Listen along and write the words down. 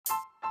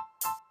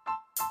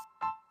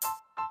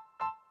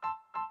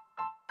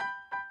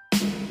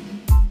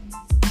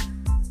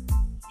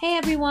Hey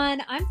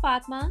everyone, I'm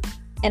Fatma.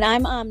 And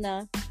I'm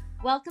Amna.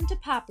 Welcome to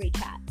Popri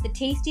Chat, the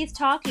tastiest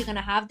talk you're going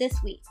to have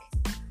this week.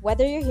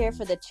 Whether you're here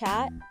for the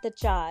chat, the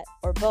jot,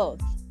 or both,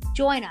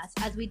 join us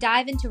as we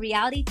dive into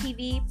reality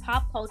TV,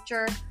 pop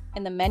culture,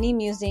 and the many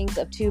musings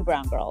of two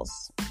brown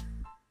girls.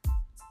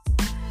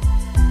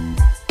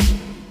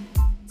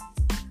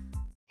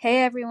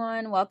 Hey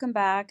everyone, welcome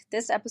back.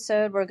 This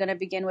episode we're going to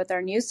begin with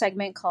our new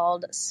segment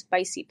called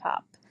Spicy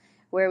Pop,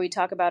 where we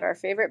talk about our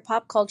favorite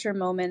pop culture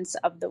moments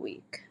of the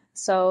week.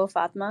 So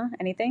Fatma,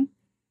 anything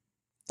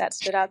that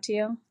stood out to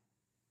you?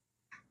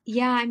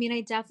 Yeah, I mean,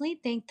 I definitely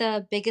think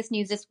the biggest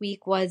news this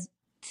week was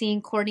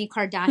seeing Kourtney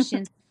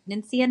Kardashian's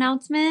pregnancy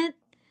announcement.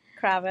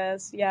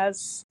 Kravis,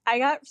 yes. I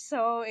got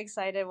so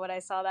excited when I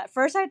saw that.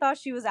 First, I thought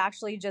she was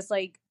actually just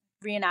like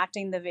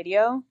reenacting the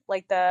video,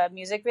 like the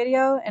music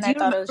video, and I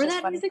thought it was just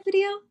that funny. Music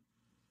video?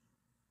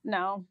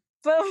 No,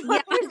 but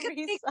yeah,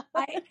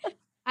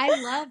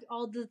 I loved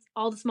all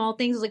the small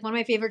things. It was like one of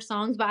my favorite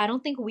songs, but I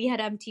don't think we had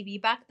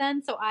MTV back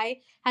then, so I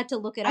had to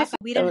look it up.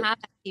 We didn't have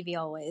MTV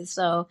always,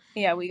 so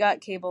yeah, we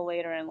got cable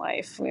later in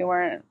life. We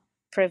weren't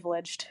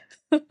privileged.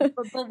 But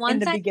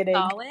once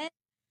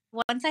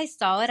I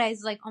saw it, I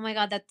was like, oh my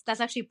god,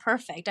 that's actually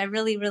perfect. I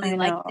really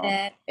liked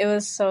it. It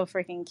was so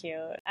freaking cute.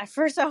 At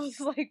first, I was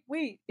like,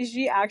 wait, is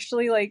she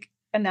actually like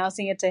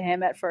announcing it to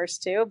him at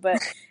first too?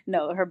 But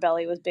no, her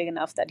belly was big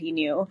enough that he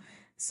knew.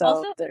 So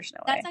also, there's no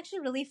way. That's actually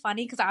really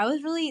funny because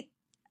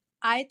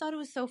I thought it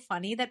was so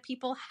funny that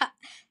people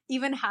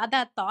even had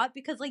that thought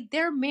because like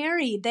they're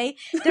married. They're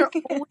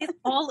always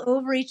all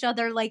over each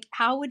other. Like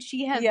how would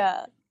she have?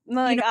 Yeah.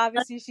 Like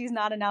obviously she's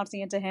not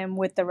announcing it to him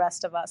with the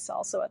rest of us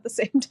also at the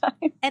same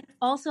time. And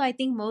also I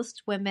think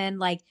most women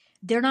like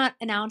they're not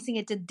announcing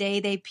it the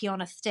day they pee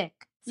on a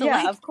stick. So yeah,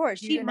 like, of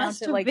course. You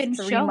announce it like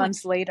 3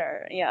 months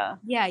later. Yeah.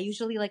 Yeah,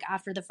 usually like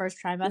after the first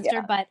trimester.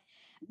 Yeah. But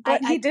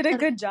he did a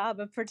good job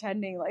of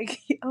pretending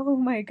like, oh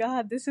my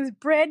god, this is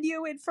brand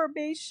new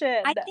information.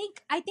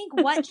 I think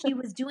what she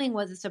was doing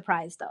was a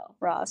surprise though.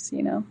 Ross,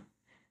 you know?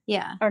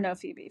 Yeah. Or no,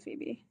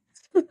 Phoebe.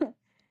 But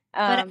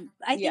I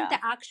think the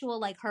actual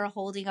like her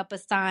holding up a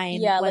sign.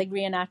 Yeah, like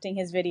reenacting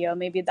his video.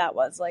 Maybe that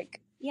was like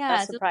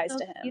a surprise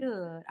to him.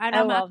 Cute.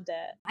 I loved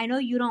it. I know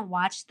you don't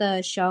watch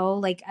the show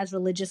like as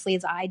religiously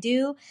as I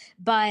do,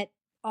 but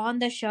on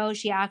the show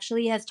she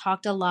actually has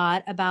talked a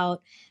lot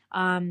about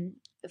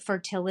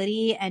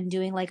fertility and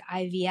doing like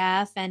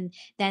IVF, and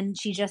then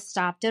she just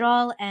stopped it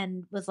all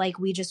and was like,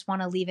 we just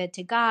want to leave it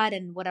to God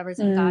and whatever's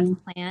in God's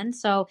plan.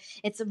 So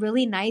it's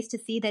really nice to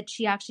see that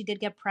she actually did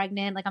get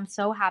pregnant. Like I'm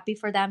so happy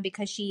for them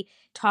because she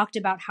talked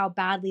about how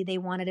badly they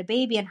wanted a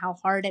baby and how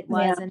hard it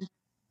was. Yeah. And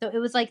so it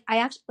was like, I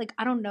actually like,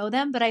 I don't know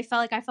them, but I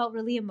felt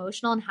really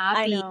emotional and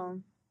happy. I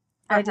know.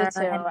 I did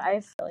too. I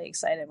was really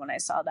excited when I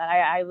saw that.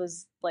 I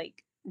was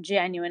like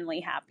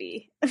genuinely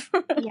happy.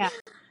 Yeah.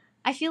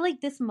 I feel like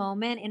this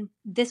moment in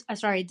this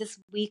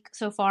week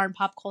so far in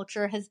pop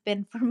culture has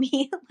been for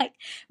me like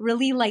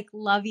really like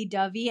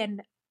lovey-dovey,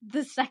 and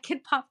the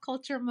second pop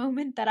culture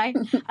moment that I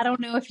don't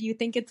know if you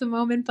think it's a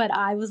moment, but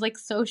I was like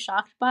so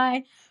shocked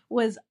by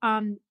was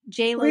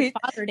J-Lo's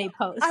Father Day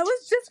post. I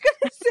was just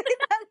gonna say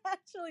that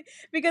actually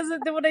because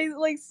when I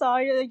like saw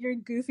your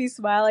goofy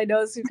smile, I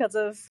know it's because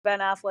of Ben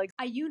Affleck.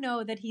 You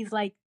know that he's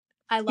like,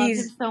 I love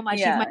him so much.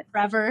 Yeah. He's my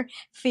forever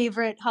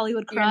favorite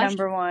Hollywood crush. Your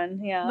number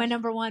one, yeah. My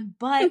number one.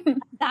 But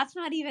that's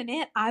not even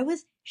it. I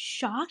was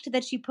shocked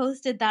that she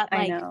posted that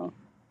like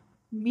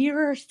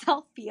mirror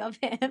selfie of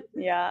him.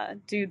 Yeah,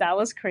 dude, that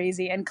was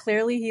crazy. And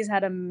clearly he's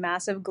had a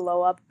massive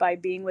glow up by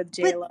being with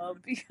J-Lo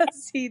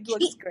because he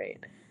looks great.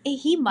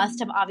 He must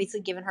have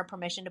obviously given her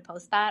permission to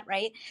post that,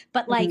 right?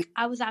 But like,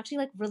 I was actually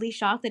like really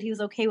shocked that he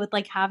was okay with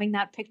like having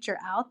that picture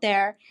out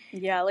there.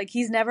 Yeah, like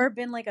he's never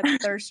been like a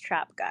thirst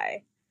trap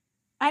guy.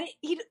 I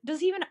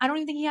don't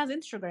even think he has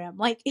Instagram.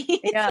 Like,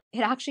 yeah. It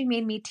actually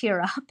made me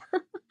tear up.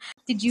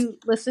 Did you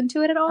listen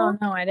to it at all? Oh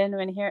no, I didn't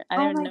even hear it.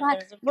 Oh my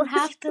god, you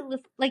have to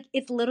listen. Like,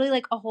 it's literally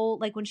like a whole,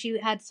 like when she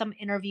had some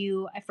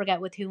interview, I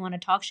forget with who on a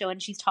talk show, and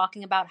she's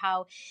talking about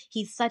how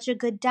he's such a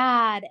good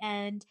dad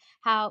and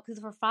how, because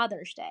of her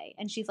Father's Day,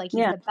 and she's like,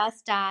 he's the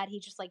best dad.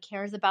 He just like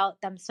cares about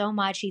them so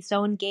much. He's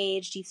so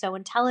engaged. He's so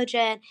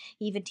intelligent.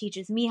 He even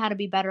teaches me how to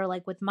be better,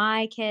 like with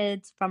my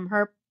kids from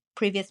her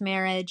previous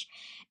marriage.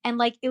 And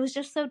like it was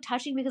just so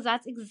touching because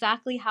that's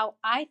exactly how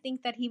I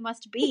think that he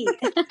must be.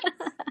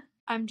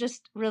 I'm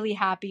just really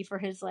happy for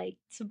his like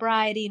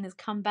sobriety and his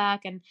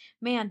comeback. And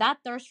man, that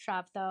thirst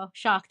trap though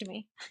shocked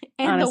me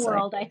and honestly, the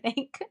world, I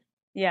think.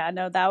 Yeah,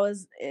 no, that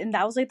was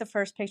like the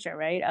first picture,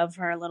 right, of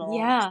her little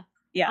yeah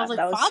I was like,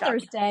 that was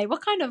Father's Day,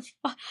 what kind of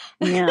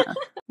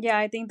yeah,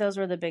 I think those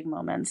were the big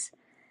moments.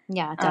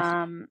 Yeah,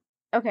 definitely.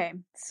 Okay,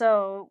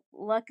 so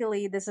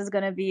luckily this is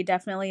going to be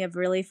definitely a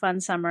really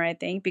fun summer, I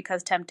think,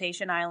 because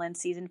Temptation Island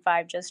Season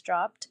 5 just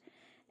dropped.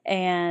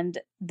 And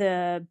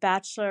the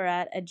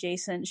Bachelorette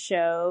adjacent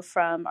show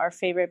from our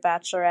favorite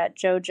Bachelorette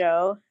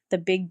Jojo, the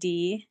Big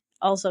D,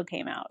 also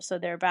came out. So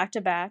they're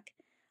back-to-back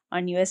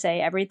on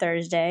USA every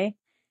Thursday.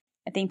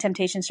 I think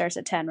Temptation starts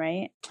at 10,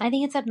 right? I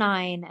think it's at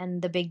 9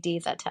 and the Big D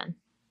is at 10.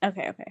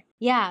 Okay.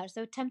 Yeah,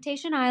 so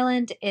Temptation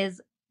Island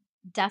is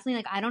definitely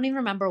like, I don't even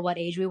remember what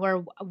age we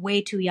were.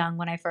 Way too young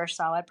when I first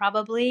saw it,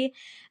 probably.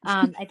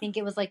 I think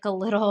it was like a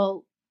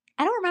little.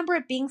 I don't remember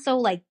it being so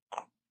like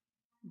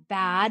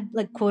bad,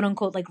 like quote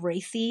unquote, like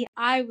racy.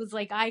 I was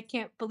like, I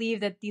can't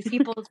believe that these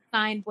people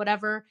signed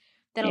whatever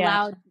that Yeah.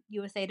 allowed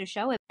USA to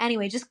show it.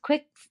 Anyway, just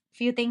quick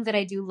few things that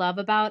I do love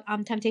about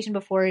Temptation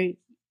before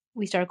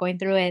we start going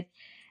through it.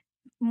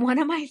 One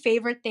of my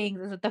favorite things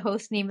is that the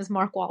host name is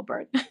Mark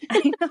Wahlberg.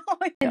 I know.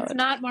 It's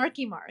not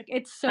Marky Mark.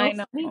 It's I so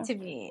know. funny to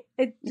me.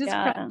 It just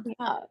cracks Yeah. me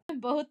up.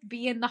 Both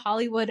be in the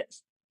Hollywood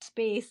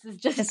space is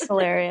just It's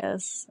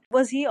hilarious.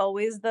 Was he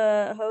always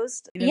the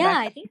host? Even yeah.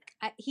 back I think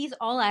he's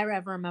all I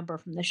ever remember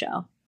from the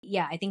show.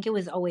 Yeah, I think it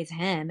was always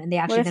him, and they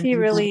What actually if then he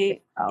renamed the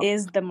really show.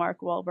 is the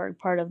Mark Wahlberg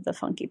part of the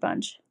Funky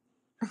Bunch?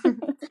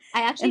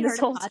 I actually And this heard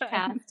a whole time.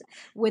 podcast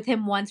with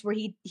him once where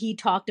he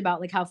talked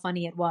about like how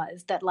funny it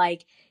was that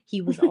like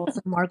he was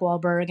also Mark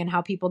Wahlberg and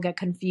how people get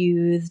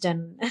confused,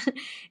 and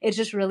it's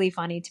just really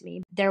funny to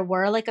me. There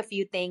were like a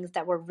few things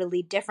that were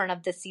really different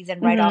of this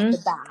season right off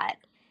the bat.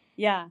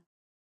 Yeah.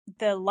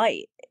 The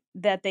light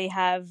that they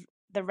have,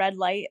 the red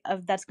light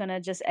of that's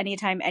gonna just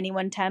anytime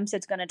anyone tempts,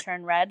 it's gonna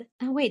turn red.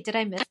 Oh wait, did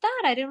I miss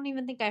that? I don't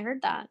even think I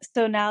heard that.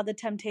 So now the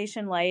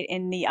temptation light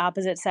in the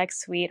opposite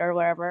sex suite or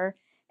wherever,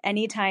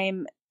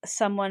 anytime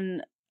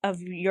someone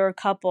of your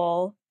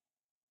couple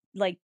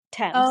like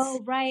tempts,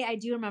 Oh right, I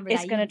do remember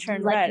it's that. gonna You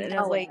turn like red. And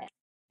it's know like it.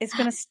 it's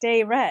gonna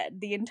stay red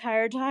the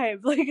entire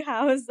time. Like,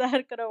 how is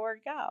that gonna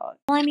work out?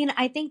 Well, I mean,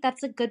 I think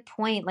that's a good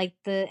point. Like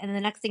the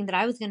next thing that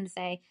I was going to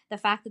say, the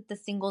fact that the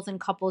singles and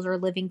couples are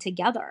living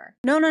together.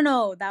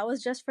 No. That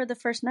was just for the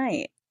first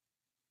night.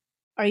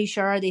 Are you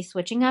sure? Are they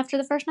switching after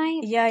the first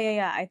night?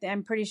 Yeah.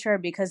 I'm pretty sure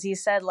because he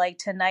said like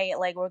tonight,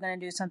 like we're gonna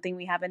do something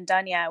we haven't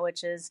done yet,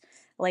 which is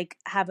like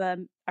have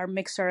our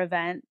mixer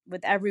event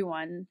with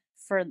everyone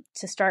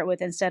to start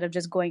with instead of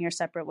just going your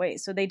separate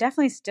ways. So they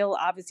definitely still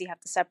obviously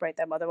have to separate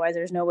them, otherwise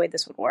there's no way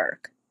this would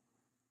work,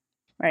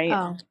 right?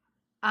 Oh,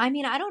 I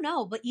mean, I don't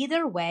know, but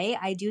either way,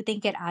 I do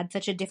think it adds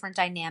such a different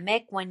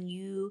dynamic when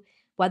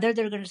whether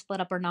they're going to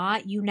split up or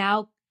not, you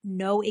now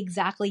know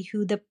exactly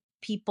who the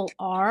people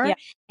Yeah, are,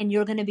 and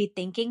you're going to be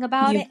thinking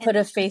about you it. put And a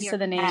in face your to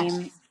the head,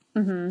 name.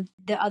 Mm-hmm.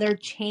 the other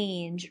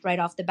change right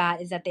off the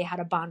bat is that they had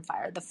a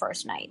bonfire the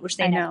first night, which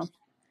they I never. know.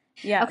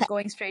 Yeah, Okay.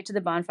 going straight to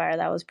the bonfire,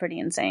 that was pretty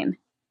insane.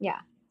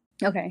 Yeah.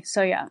 Okay,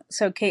 so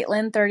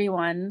Caitlin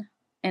 31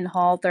 and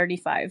Hall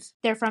 35.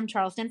 They're from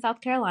Charleston, South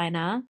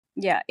Carolina.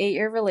 Yeah,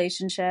 8-year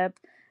relationship.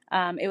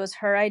 It was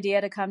her idea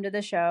to come to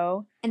the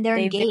show. And they're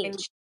They've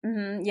engaged.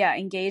 been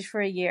engaged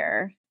for a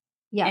year.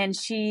 Yeah. And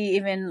she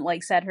even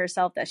like said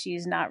herself that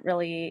she's not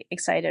really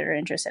excited or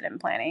interested in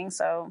planning.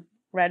 So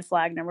red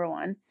flag number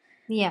 1.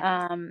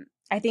 Yeah.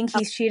 I think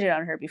he's cheated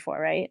on her before,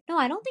 right? No,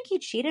 I don't think he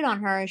cheated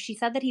on her. She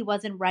said that he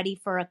wasn't ready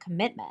for a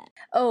commitment.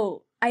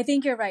 Oh, I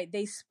think you're right.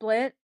 They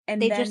split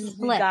and They then just he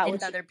split. got And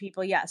with other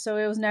people. Yeah. So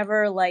it was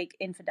never like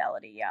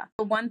infidelity. Yeah.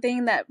 The one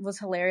thing that was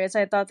hilarious,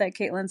 I thought that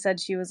Caitlin said,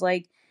 she was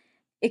like,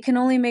 it can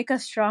only make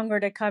us stronger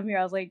to come here.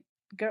 I was like,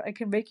 girl, it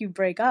can make you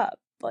break up.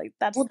 Like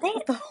that's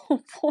the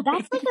whole point.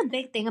 That's like a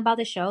big thing about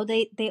the show.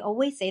 They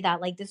always say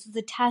that like this is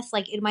a test.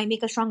 Like it might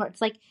make us stronger.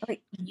 It's like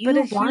you but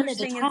a wanted huge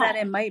thing a is that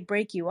test. it might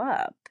break you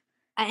up.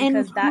 And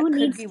Because that who could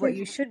needs be to, what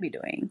you should be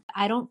doing.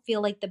 I don't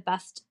feel like the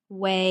best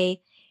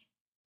way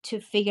to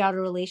figure out a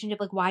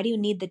relationship. Like, why do you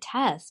need the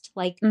test?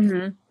 Like,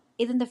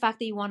 isn't the fact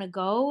that you want to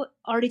go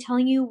already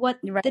telling you what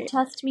the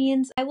test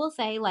means? I will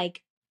say,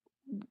 like,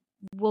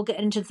 we'll get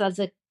into this as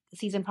the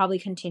season probably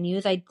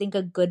continues. I think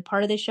a good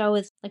part of the show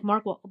is like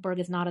Mark Wahlberg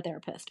is not a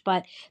therapist,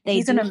 but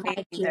he's an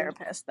amazing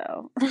therapist,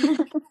 though.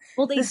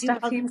 Well, they do. I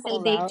was gonna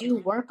say they do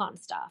work on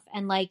stuff,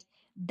 and like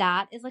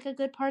that is like a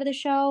good part of the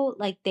show.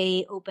 Like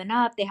they open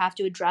up, they have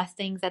to address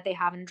things that they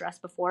haven't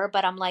addressed before.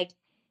 But I'm like,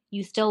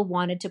 you still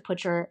wanted to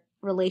put your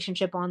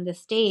relationship on the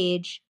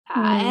stage.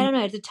 I don't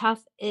know. It's a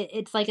tough.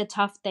 It's like a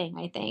tough thing,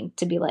 I think,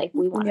 to be like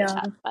we want to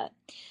test. But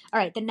all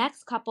right, the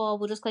next couple,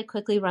 we'll just like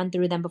quickly run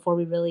through them before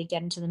we really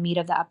get into the meat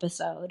of the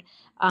episode.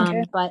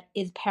 But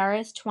is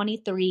Paris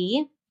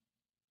 23?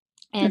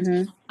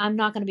 And I'm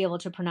not going to be able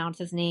to pronounce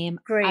his name.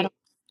 Great.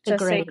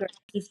 Just great.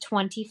 He's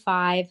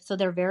 25, so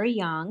they're very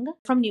young.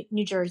 From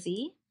New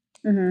Jersey.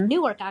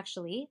 Newark,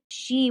 actually.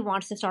 She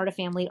wants to start a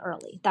family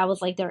early. That was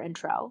like their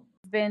intro.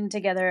 Been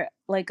together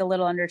like a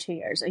little under 2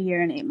 years, a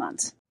year and 8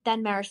 months.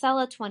 Then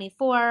Maricela,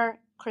 24.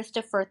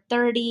 Christopher,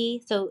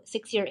 30. So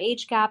 6-year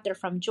age gap. They're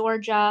from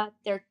Georgia.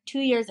 They're 2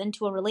 years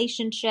into a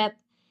relationship.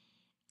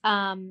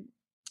 And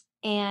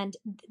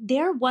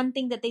their one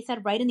thing that they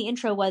said right in the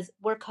intro was,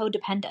 we're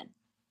codependent.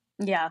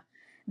 Yeah.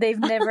 They've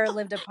never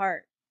lived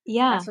apart.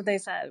 Yeah. That's what they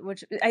said,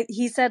 which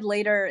he said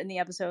later in the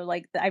episode,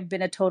 like, I've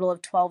been a total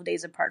of 12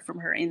 days apart from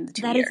her in the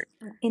 2 years.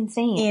 That is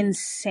insane.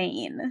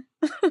 Insane.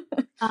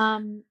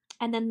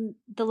 And then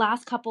the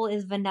last couple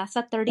is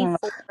Vanessa, 34,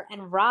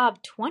 and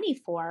Rob,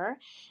 24.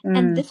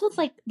 And this was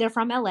like, they're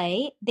from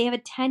LA. They have a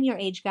 10-year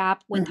age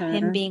gap with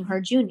him being her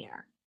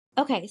junior.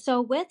 Okay, so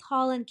with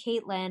Hall and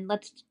Caitlin,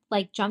 let's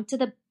like jump to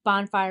the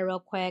bonfire real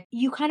quick.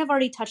 You kind of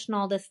already touched on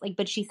all this, like,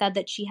 but she said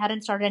that she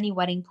hadn't started any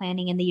wedding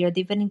planning in the year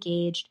they've been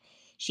engaged.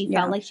 She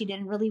felt Yeah. like she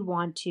didn't really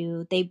want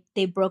to.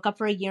 They broke up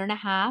for a year and a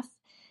half.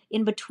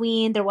 In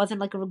between, there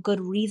wasn't like a good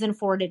reason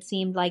for it. It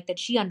seemed like that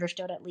she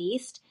understood at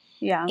least.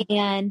 Yeah.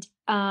 And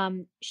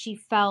she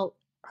felt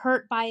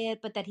hurt by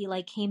it, but that he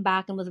like came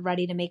back and was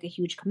ready to make a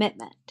huge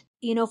commitment.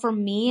 You know, for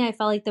me, I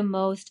felt like the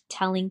most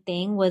telling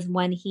thing was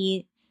when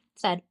he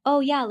said, "Oh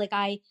yeah, like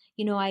I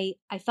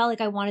felt like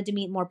I wanted to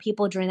meet more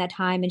people during that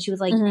time," and she was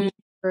like, Mhm. "You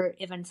never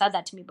even said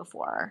that to me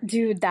before."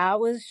 Dude,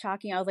 that was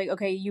shocking. I was like,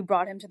 okay, you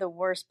brought him to the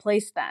worst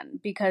place then.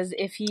 Because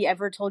if he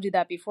ever told you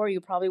that before, you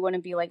probably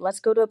wouldn't be like,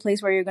 let's go to a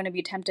place where you're going to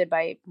be tempted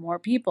by more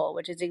people,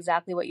 which is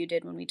exactly what you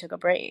did when we took a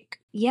break.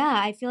 Yeah,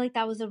 I feel like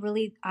that was a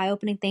really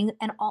eye-opening thing,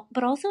 and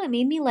but also it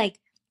made me like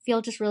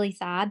feel just really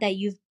sad that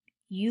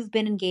you've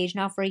been engaged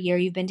now for a year,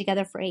 you've been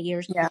together for 8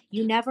 years, Yeah.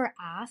 you never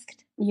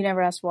asked. You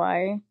never asked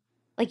why.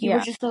 Like, you were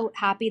Yeah. just so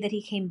happy that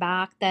he came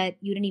back that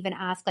you didn't even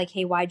ask, like,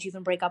 "Hey, why'd you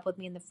even break up with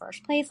me in the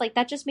first place?" Like,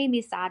 that just made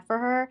me sad for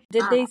her.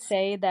 Did they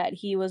say that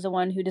he was the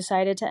one who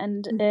decided to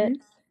end it?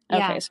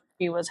 Yeah, Okay, so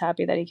she was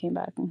happy that he came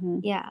back.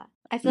 yeah.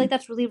 I feel like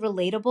that's really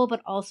relatable,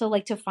 but also,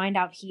 like, to find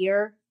out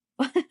here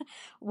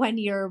when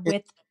you're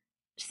with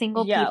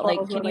single Yeah, people like,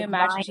 who are, can you like,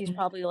 imagine? She's vying.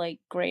 probably like,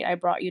 great, I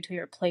brought you to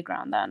your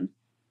playground then.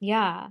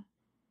 Yeah.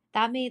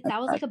 That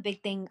was, like, a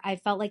big thing. I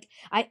felt like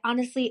I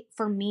honestly,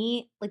 for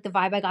me, like, the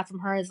vibe I got from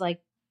her is,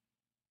 like,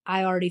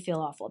 I already feel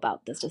awful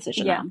about this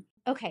decision Yeah.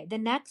 now. Okay, the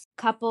next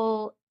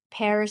couple,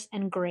 Paris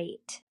and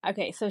Great.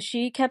 Okay, so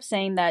she kept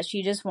saying that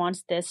she just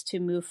wants this to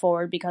move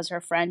forward because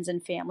her friends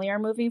and family are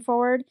moving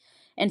forward.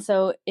 And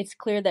so it's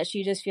clear that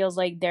she just feels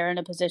like they're in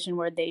a position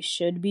where they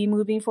should be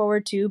moving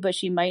forward too, but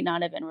she might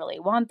not even really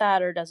want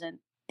that or doesn't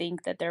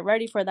think that they're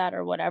ready for that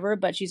or whatever.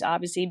 But she's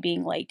obviously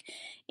being like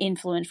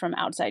influenced from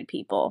outside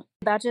people.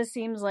 That just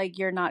seems like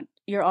you're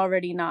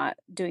already not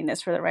doing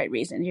this for the right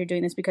reasons. You're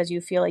doing this because you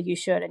feel like you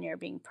should and you're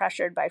being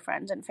pressured by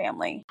friends and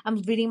family.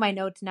 I'm reading my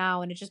notes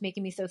now and it's just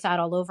making me so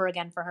sad all over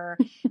again for her.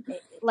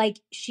 Like,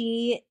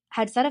 she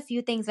had said a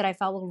few things that I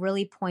felt were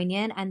really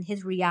poignant and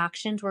his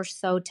reactions were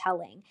so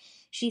telling.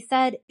 She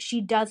said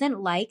she doesn't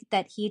like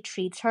that he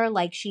treats her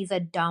like she's a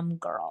dumb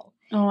girl.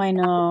 Oh, I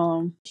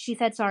know. She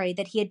said, sorry,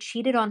 that he had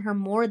cheated on her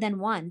more than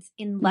once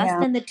in less Yeah.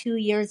 than the 2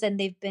 years that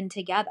they've been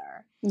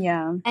together.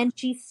 Yeah. And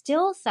she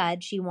still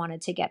said she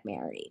wanted to get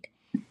married.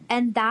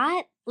 And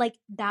that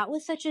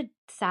was such a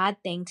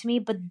sad thing to me.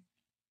 But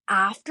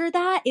after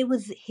that, it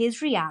was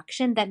his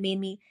reaction that made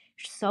me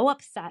so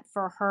upset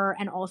for her.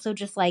 And also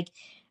just like,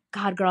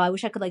 God, girl, I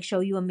wish I could like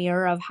show you a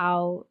mirror of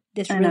how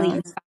this I really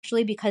know. is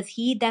actually, because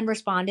he then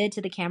responded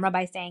to the camera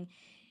by saying,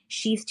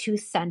 she's too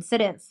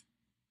sensitive.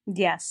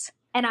 Yes.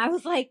 And I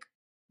was like,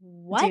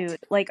 what? Dude,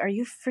 like, are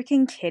you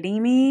freaking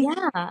kidding me?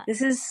 Yeah.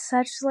 This is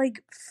such,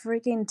 like,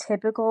 freaking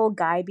typical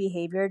guy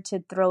behavior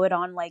to throw it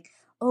on, like,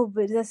 oh,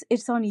 but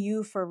it's on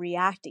you for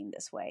reacting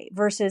this way,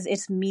 versus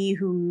it's me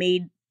who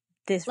made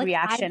this Like,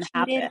 reaction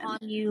I cheated happen. on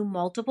you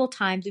multiple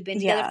times. We've been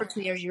together for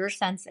 2 years. You're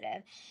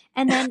sensitive.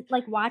 And then,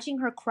 like, watching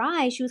her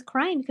cry, she was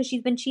crying because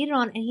she's been cheated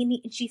on.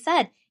 And she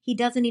said he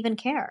doesn't even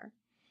care.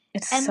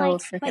 It's And so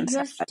like, but freaking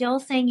you're sad. still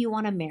saying you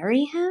want to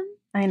marry him?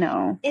 I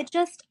know. It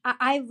just,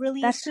 I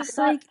really, That's just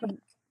I thought, like,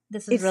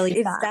 this is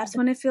really sad. that's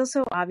when it feels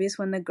so obvious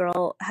when the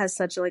girl has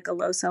such like a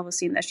low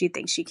self-esteem that she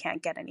thinks she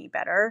can't get any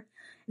better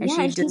and Yeah,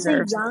 she and she's a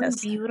deserves young,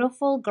 this.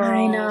 beautiful I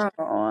girl.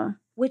 know.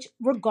 Which,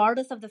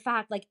 regardless of the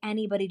fact, like,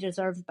 anybody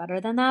deserves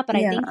better than that. But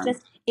I think Yeah.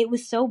 just, it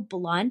was so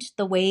blunt,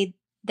 the way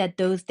that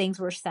those things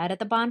were said at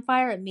the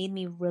bonfire. It made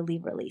me really,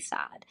 really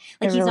sad.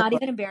 Like, It he's really not was.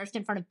 even embarrassed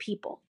in front of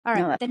people. All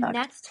No, right, that the sucked.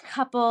 next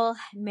couple,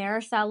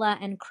 Maricela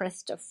and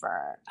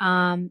Christopher.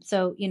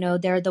 So, you know,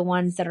 they're the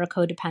ones that are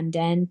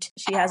codependent.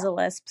 She has a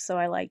lisp, so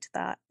I liked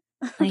that.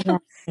 Yeah,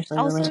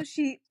 Also,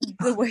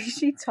 the way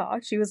she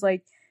talked, she was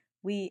like,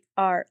 "We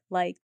are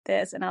like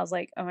this," and I was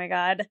like, "Oh my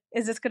god,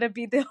 is this gonna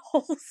be the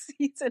whole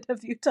season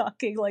of you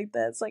talking like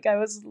this?" Like, I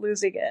was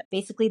losing it.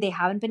 Basically, they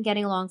haven't been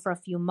getting along for a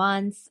few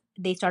months.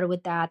 They started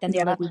with that. Then they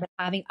were like, we've been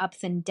having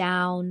ups and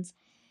downs.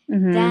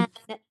 Mm-hmm. Then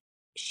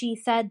she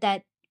said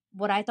that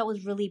what I thought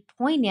was really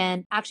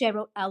poignant, actually, I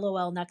wrote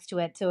LOL next to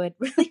it, so it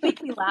really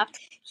made me laugh.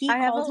 He I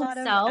have a called lot of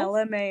himself,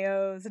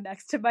 LMAOs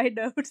next to my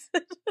notes.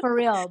 for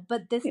real,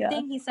 but this Yeah.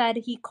 thing he said,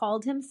 he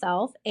called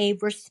himself a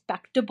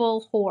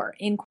respectable whore,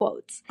 in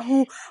quotes.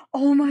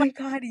 Oh my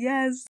god,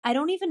 yes. I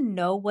don't even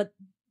know what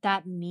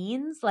that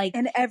means. Like,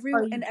 And are you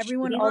everyone,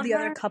 cheating all on the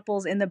other her?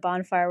 couples in the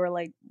bonfire were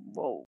like,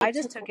 whoa. I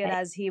just took it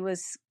as he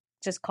was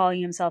just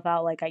calling himself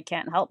out, like, I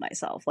can't help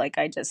myself. Like,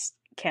 I just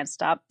can't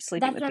stop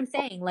sleeping That's with what people.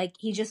 I'm saying. Like,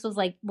 he just was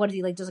like, what is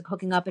he, like, just like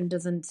hooking up and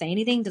doesn't say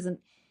anything, doesn't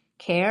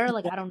care?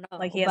 Like, I don't know.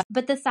 Like, he has-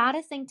 But the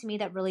saddest thing to me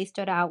that really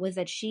stood out was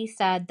that she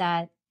said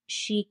that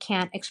she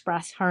can't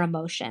express her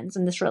emotions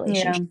in this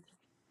relationship.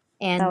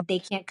 And they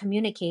can't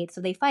communicate, so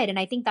they fight. And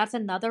I think that's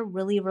another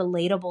really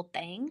relatable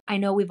thing. I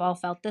know we've all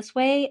felt this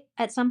way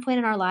at some point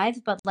in our lives,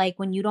 but like,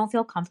 when you don't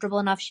feel comfortable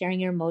enough sharing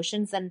your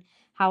emotions, then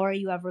how are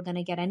you ever going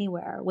to get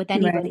anywhere with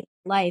anybody in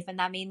life? And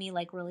that made me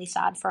like really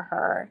sad for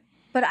her.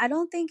 But I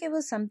don't think it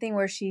was something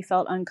where she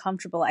felt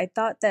uncomfortable. I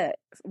thought that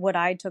what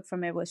I took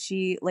from it was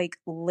she like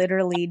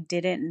literally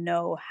didn't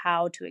know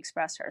how to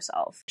express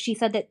herself. She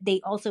said that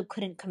they also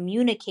couldn't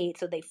communicate,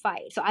 so they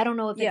fight. So I don't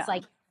know if it's Yeah.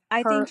 like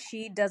I her. think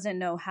she doesn't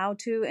know how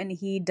to, and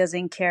he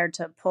doesn't care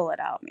to pull it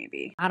out,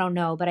 maybe. I don't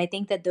know, but I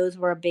think that those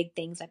were big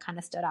things that kind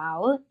of stood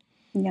out.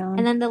 Yeah.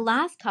 And then the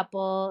last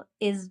couple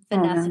is Oh,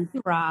 Vanessa man.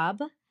 and Rob.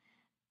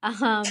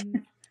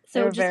 They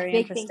So were just very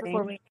big thing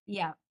before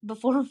interesting.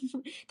 before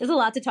there's a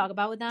lot to talk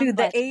about with them, Dude,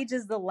 the but age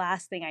is the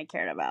last thing I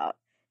cared about.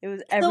 It was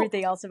so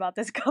everything else about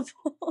this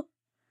couple.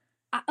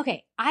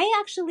 okay, I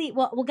actually,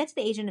 well, we'll get to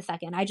the age in a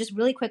second. I just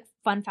really quick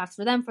fun facts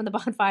for them from the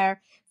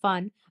bonfire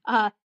fun.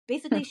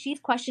 Basically, she's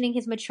questioning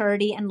his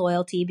maturity and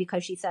loyalty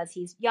because she says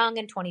he's young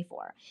and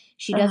 24.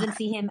 She doesn't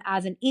see him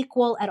as an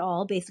equal at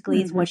all,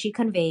 basically, is Mhm. what she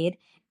conveyed.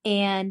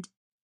 And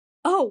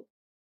oh,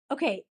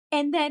 okay.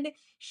 And then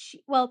she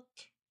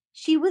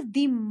was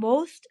the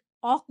most The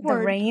awkward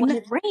when rain?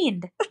 it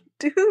rained.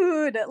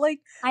 Dude, like,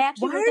 I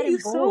actually why wrote are that you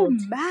in so bold.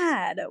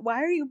 mad?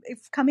 Why are you,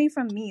 if coming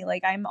from me,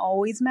 like, I'm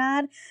always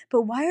mad,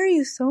 but why are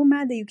you so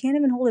mad that you can't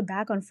even hold it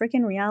back on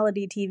freaking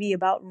reality TV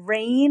about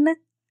rain?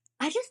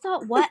 I just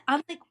thought,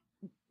 I'm like,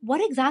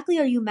 what exactly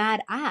are you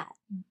mad at?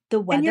 The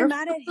And you're weather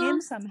mad at him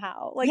forecast?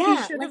 somehow. Like, he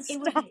Yeah, should like have it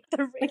was stopped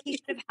the like he rain.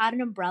 should have had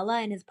an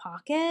umbrella in his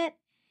pocket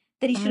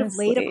that he should have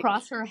laid Honestly.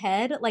 across her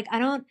head. Like I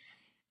don't.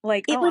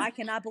 Like, It oh, was I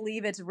cannot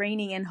believe it's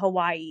raining in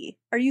Hawaii.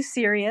 Are you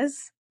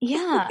serious?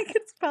 yeah, Like,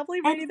 it's probably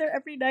and raining there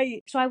every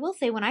night. so I will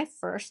say when I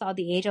first saw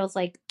the age, I was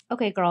like,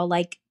 okay, girl,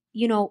 like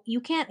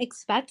you can't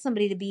expect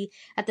somebody to be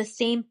at the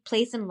same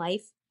place in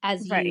life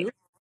as Right. you.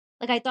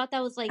 Like I thought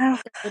that was like a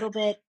little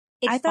bit.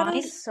 It's I thought it fine.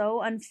 was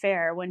so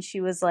unfair when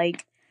she was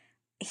like,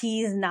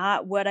 he's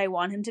not what I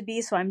want him to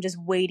be, so I'm just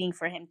waiting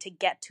for him to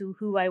get to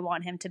who I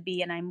want him to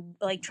be, and I'm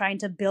like trying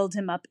to build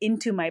him up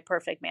into my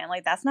perfect man.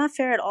 Like, that's not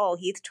fair at all.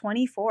 He's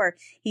 24.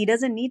 He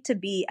doesn't need to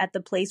be at the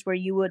place where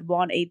you would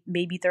want a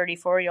maybe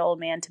 34-year-old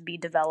man to be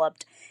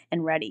developed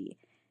and ready.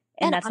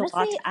 And And that's a honestly,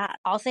 lot to ask.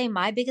 I'll say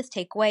my biggest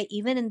takeaway,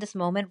 even in this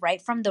moment,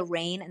 right from the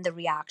rain and the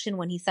reaction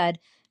when he said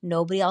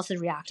nobody else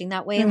is reacting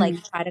that way, like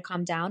try to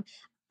calm down.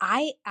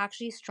 I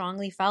actually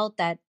strongly felt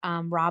that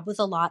Rob was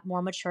a lot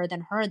more mature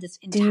than her this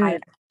entire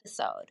Dude.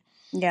 episode.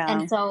 Yeah.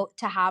 And so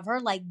to have her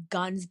like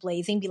guns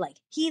blazing, be like,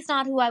 he's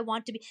not who I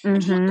want to be.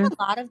 And she had Mm-hmm.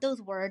 a lot of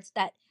those words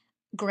that,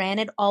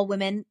 granted, all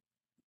women,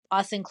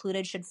 us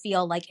included, should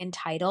feel like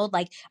entitled.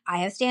 Like, I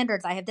have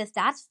standards, I have this.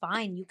 That's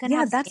fine. You can Yeah,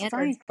 have that's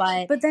standards,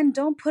 fine. but But then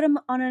don't put him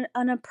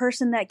on a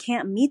person that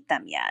can't meet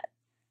them yet.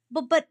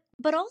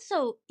 but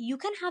also you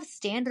can have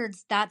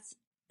standards that's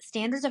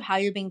standards of how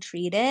you're being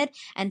treated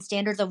and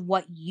standards of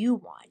what you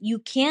want. You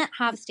can't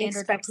have standards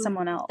of Expect who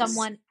someone else.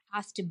 someone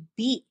has to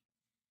be.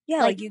 Yeah,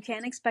 Like like you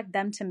can't expect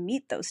them to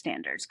meet those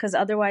standards because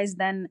otherwise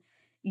then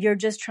you're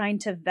just trying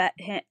to vet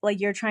him, like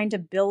you're trying to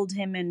build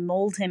him and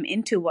mold him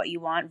into what you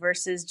want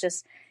versus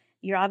just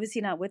you're obviously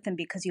not with him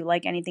because you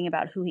like anything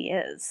about who he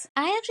is.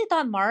 I actually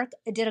thought Mark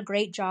did a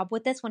great job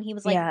with this when he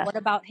was like, Yeah, "What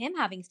about him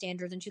having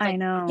standards?" And she's I like,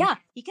 know. "Yeah,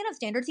 he can have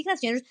standards. He can have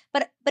standards,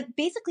 but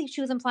basically she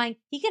was implying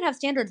he can have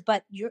standards,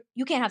 but you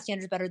can't have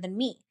standards better than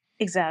me." And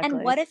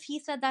Exactly. what if he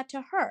said that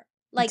to her?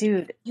 Like,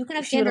 Dude, you can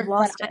have she would have standards,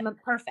 but lost it. I'm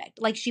imperfect.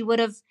 Like she would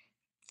have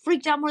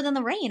freaked out more than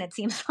the rain, it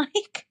seems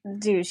like.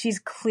 Dude, she's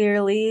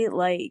clearly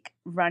like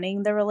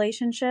running the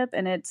relationship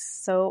and it's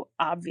so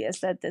obvious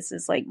that this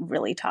is like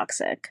really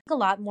toxic. A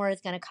lot more is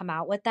going to come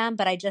out with them,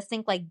 but I just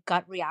think like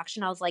gut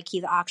reaction, I was like,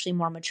 he's actually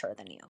more mature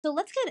than you. So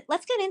let's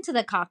get into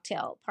the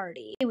cocktail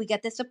party. We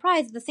get this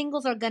surprise. The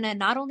singles are gonna,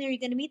 not only are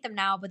you gonna meet them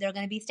now, but they're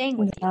gonna be staying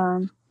with you. Yeah.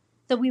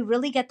 So we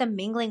really get them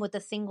mingling with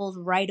the singles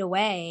right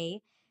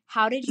away.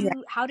 Yeah.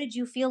 How did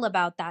you feel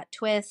about that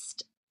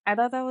twist? I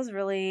thought that was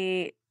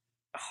really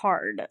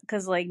hard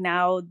because like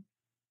now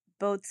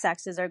both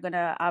sexes are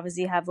gonna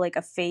obviously have like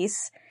a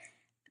face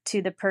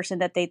to the person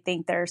that they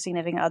think their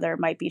significant other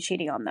might be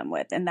cheating on them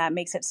with, and that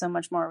makes it so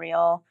much more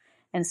real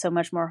and so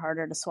much more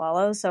harder to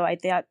swallow. So I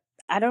thought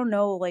I don't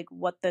know like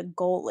what the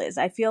goal is.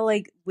 I feel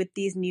like with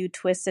these new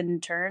twists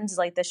and turns,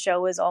 like the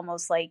show is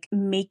almost like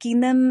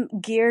making them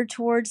geared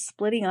towards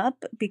splitting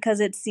up because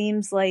it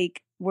seems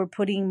like we're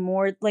putting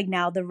more like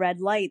now the red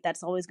light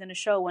that's always going to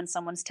show when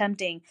someone's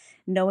tempting,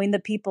 knowing the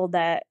people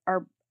that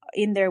are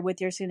in there with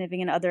your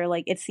significant other,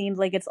 like it seems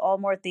like it's all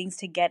more things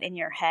to get in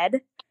your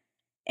head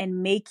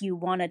and make you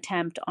want to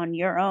tempt on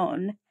your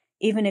own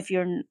even if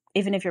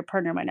your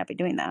partner might not be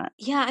doing that.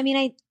 Yeah, I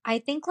mean, I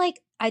think like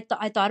I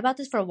thought about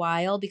this for a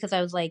while because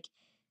I was like,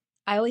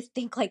 I always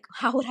think like,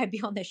 how would I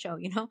be on this show,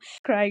 you know?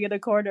 Crying in a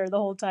corner the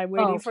whole time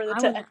waiting Oh, for the I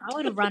to would end. I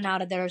would have run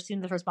out of there as soon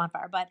as the first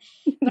bonfire. But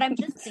I'm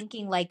just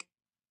thinking like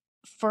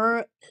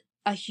for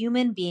a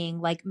human being,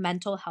 like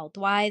mental health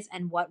wise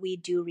and what we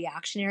do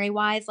reactionary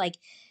wise, like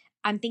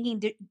I'm thinking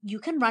that you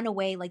can run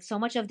away. Like so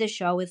much of this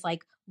show is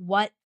like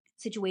what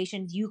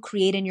situations you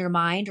create in your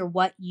mind or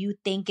what you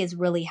think is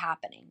really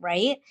happening,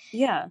 right?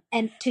 Yeah,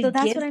 And to so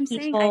that's give what I'm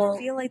saying. I people,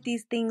 feel like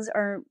these things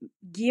are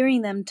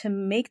gearing them to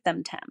make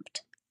them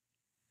tempt.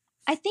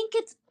 I think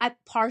it's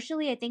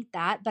partially. I think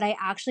that, but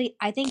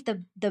I think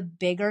the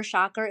bigger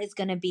shocker is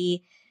going to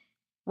be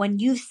when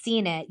you've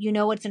seen it. You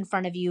know what's in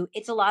front of you.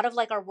 It's a lot of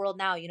like our world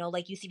now. You know,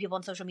 like you see people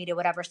on social media,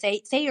 whatever.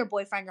 Say your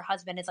boyfriend, your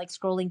husband is like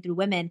scrolling through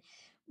women.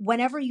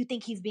 Whenever you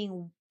think he's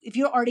being, if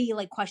you're already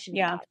like questioning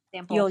Yeah. that, for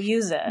example, You'll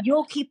use it.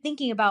 you'll keep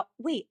thinking about.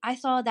 Wait, I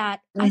saw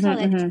that. I saw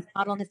that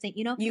model on this thing.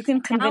 You know, You can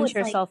now convince it's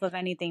like. yourself of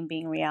anything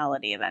being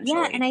reality Yeah,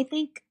 eventually. and I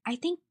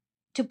think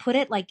to put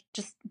it like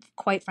just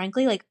quite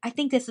frankly, like I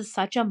think this is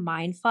such a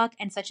mind fuck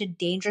and such a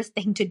dangerous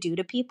thing to do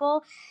to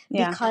people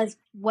Yeah. because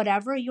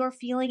whatever you're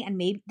feeling, and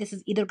maybe this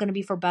is either going to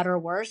be for better or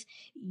worse,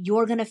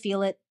 you're going to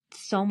feel it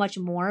so much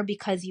more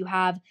because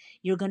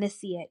you're going to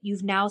see it.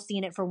 You've now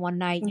seen it for one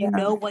night. You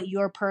Yeah. know what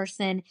your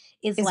person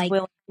is Is like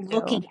willing to.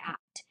 looking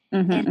at.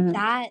 And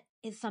that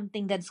is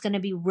something that's going to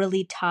be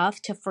really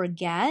tough to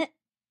forget.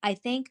 I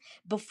think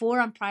before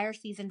on prior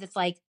seasons, it's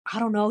like, I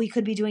don't know, he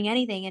could be doing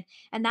anything.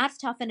 And that's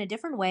tough in a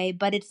different way.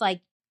 But it's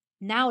like,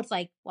 now it's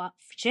like, well,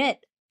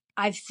 shit,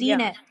 I've seen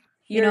Yeah. it,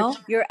 you know?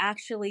 You're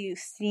actually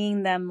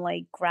seeing them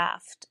like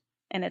graft,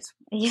 and it's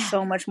Yeah.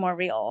 so much more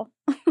real.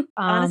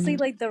 Honestly,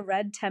 like the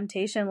red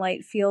temptation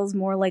light feels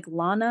more like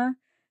Lana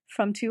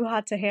from Too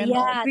Hot to Handle.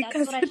 Yeah, that's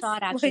Because what I it's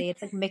thought actually. like,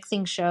 It's like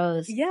mixing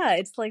shows. yeah,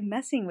 it's like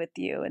messing with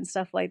you and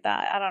stuff like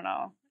that. I don't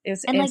know.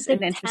 And like It's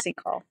an interesting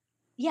call.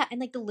 yeah, and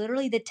like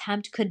literally the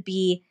tempt could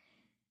be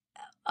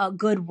a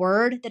good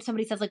word that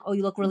somebody says like, oh,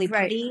 you look really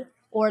Right. pretty,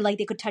 or like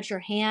they could touch your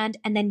hand,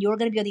 and then you're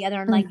gonna be on the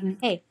other end like,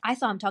 hey, I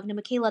saw him talking to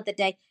Michaela that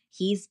day.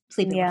 He's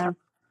sleeping with Yeah. her.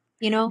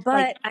 You know? But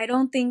Like, I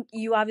don't think,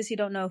 you obviously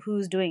don't know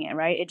who's doing it,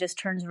 right? It just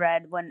turns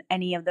red when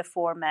any of the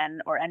 4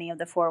 men or any of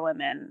the 4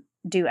 women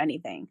do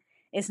anything.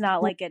 It's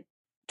not like it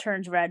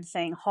turns red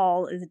saying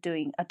Hall is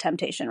doing a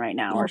temptation right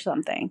now or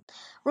something.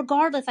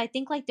 regardless, I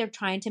think like they're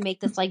trying to make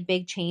this like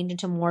big change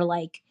into more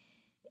like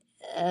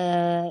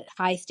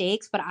high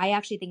stakes, but I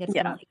actually think it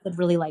could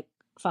really like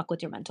fuck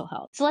with your mental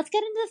health. So let's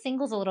get into the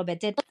singles a little bit.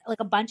 Did like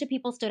a bunch of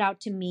people stood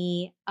out to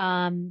me?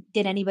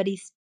 Did anybody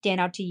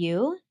stand out to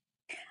you?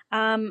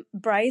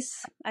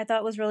 Bryce, I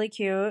thought was really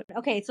cute.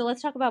 Okay, so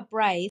let's talk about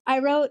Bryce. I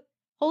wrote,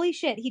 holy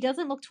shit, he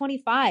doesn't look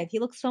 25. He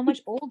looks so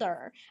much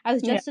older. I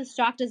was just as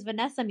shocked as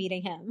Vanessa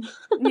meeting him.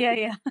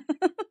 Yeah.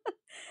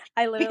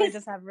 I literally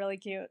just have really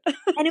cute.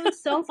 And it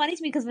was so funny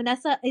to me because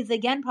Vanessa is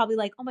again probably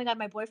like, oh my god,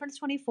 my boyfriend's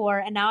 24,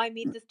 and now I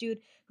meet this dude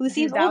who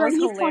seems older and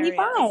he's 25.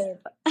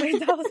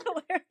 That was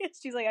hilarious.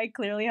 She's like, I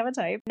clearly have a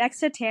type. Next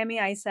to Tammy,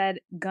 I said,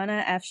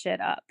 gonna F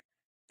shit up.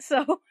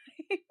 So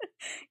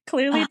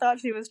clearly thought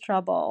she was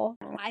trouble.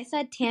 I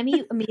said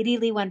Tammy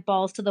immediately went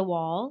balls to the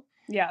wall.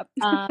 Yeah.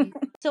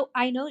 So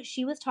I know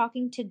she was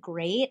talking to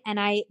Great, and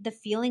the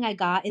feeling I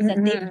got is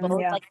that they both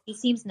like, he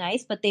seems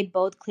nice, but they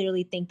both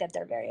clearly think that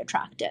they're very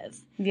attractive.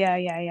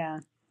 Yeah.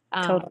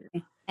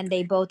 Totally. And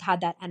they both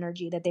had that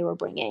energy that they were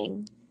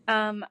bringing.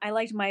 I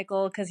liked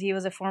Michael because he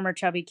was a former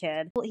chubby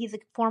kid. He's a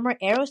former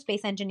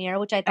aerospace engineer,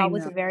 which I thought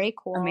was very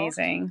cool.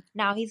 Amazing.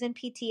 Now he's in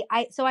PT.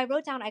 So I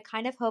wrote down, I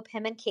kind of hope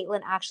him and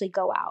Caitlin actually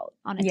go out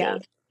on a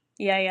date.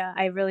 Yeah.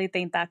 I really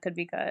think that could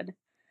be good.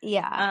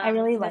 Yeah, I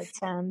really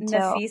liked him too.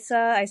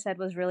 Nafisa, I said,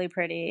 was really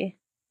pretty.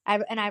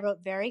 I wrote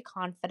very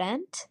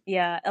confident.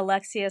 Yeah,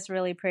 Alexia's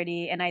really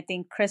pretty, and I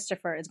think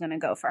Christopher is going to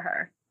go for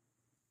her.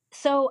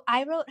 So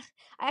I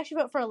actually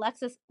wrote for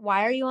Alexis,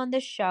 why are you on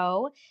this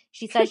show?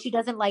 She says she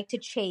doesn't like to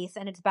chase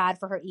and it's bad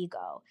for her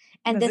ego.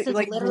 And this is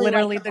like,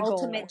 literally the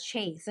ultimate goal.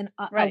 Chase. And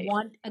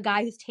a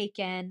guy who's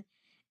taken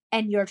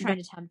and you're trying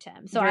to tempt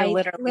him. So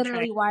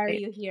literally why are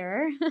you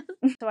here?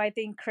 So I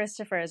think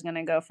Christopher is going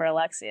to go for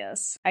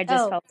Alexius. I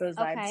just felt those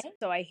vibes. Okay.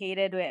 So I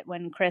hated it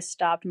when Chris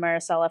stopped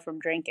Maricela from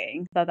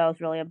drinking. Thought that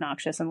was really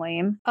obnoxious and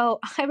lame. Oh,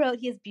 I wrote,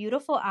 he has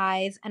beautiful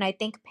eyes, and I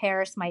think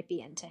Paris might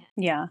be into him.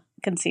 Yeah,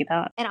 can see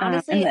that. And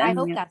honestly, I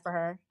hope that for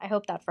her. I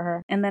hope that for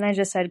her. And then I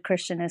just said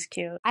Christian is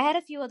cute. I had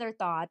a few other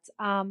thoughts.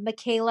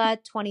 Michaela,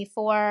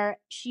 24,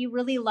 she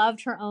really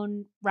loved her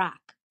own rack,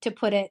 to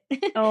put it.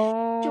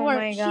 Oh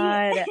my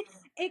God.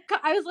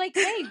 I was like,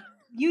 hey,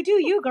 you do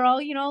you,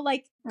 girl, you know,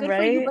 like, good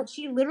for you. But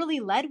she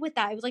literally led with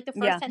that. It was like the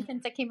first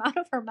sentence that came out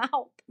of her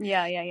mouth.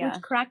 Yeah.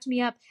 Which cracked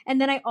me up.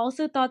 And then I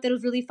also thought that it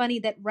was really funny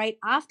that right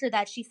after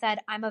that, she said,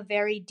 I'm a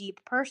very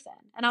deep person.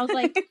 And I was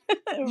like,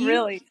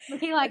 really?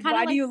 Michaela,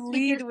 why do you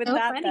lead with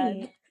that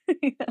funny.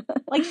 Then?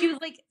 Like she was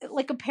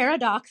like a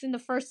paradox in the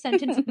first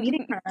sentence of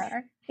meeting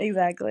her.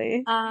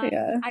 Exactly.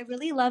 I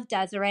really loved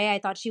Desiree. I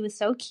thought she was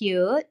so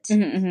cute.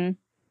 Mm-hmm.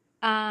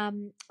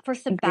 For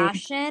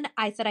Sebastian,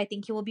 I said I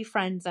think he will be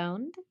friend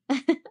zoned.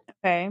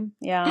 Okay,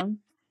 yeah,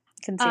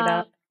 can see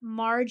that.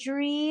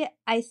 Marjorie,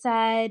 I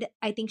said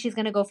I think she's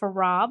gonna go for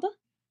Rob.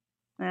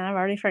 I've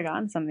already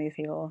forgotten some of these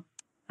people.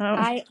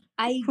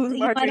 Who's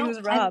Marjorie?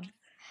 Who's Rob?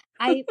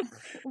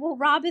 Well,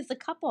 Rob is a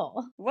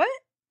couple. What?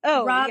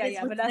 Oh, Rob is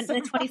with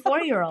the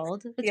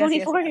 24-year-old. The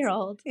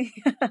 24-year-old.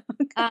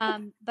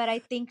 But I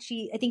think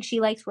she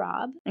likes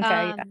Rob.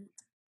 Okay.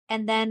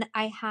 And then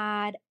I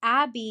had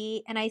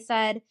Abby, and I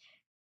said,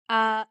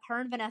 Her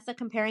and Vanessa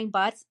comparing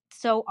butts,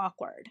 so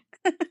awkward.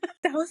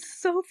 That was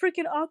so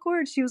freaking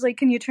awkward. She was like,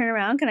 "Can you turn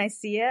around? Can I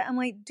see it?" I'm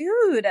like,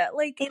 dude,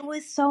 like, It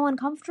was so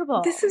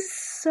uncomfortable. this is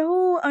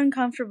so And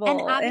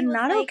uncomfortable Abby and was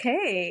not like,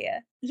 okay.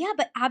 yeah,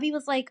 but Abby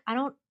was like, I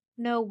don't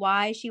know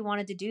why she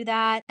wanted to do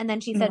that. And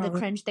then she said the No,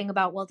 cringe thing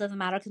about, well, it doesn't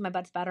matter because my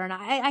butt's better. And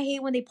I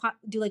hate when they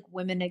do like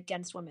women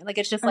against women. Like,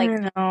 it's just I like,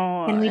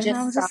 know. can we And I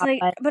just was just stop? like,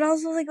 But but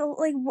also like,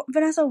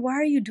 Vanessa, why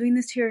are you doing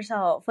this to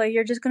yourself? Like,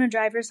 you're just gonna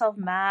drive yourself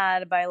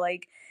mad by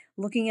like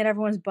looking at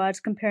everyone's butts,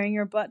 comparing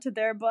your butt to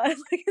their butt.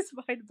 Like, is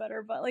mine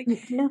better? But like,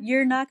 no,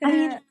 you're not I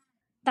mean, gonna.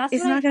 that's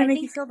It's what not gonna I make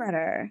you think. feel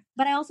better.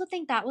 But I also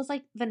think that was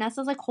like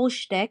Vanessa's like whole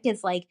shtick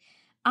is like,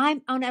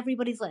 I'm on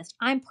everybody's list.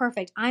 I'm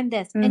perfect. I'm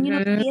this. And you know,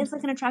 she Mm-hmm. is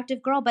like an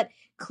attractive girl, but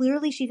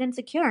clearly she's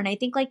insecure. And I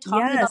think like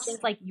talking about Yes, things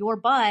like your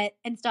butt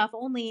and stuff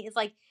only is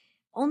like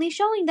only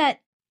showing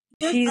that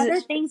there's she's. other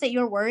things that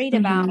you're worried Mhm.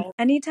 about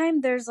Anytime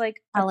there's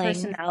like a telling.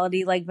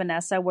 personality like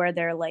Vanessa where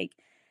they're like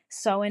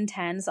so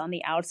intense on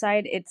the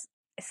outside,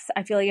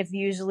 I feel like it's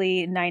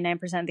usually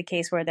 99% the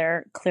case where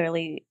they're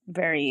clearly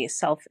very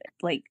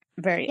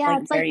Yeah,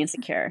 it's like very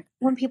insecure.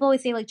 when people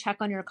always say like check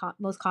on your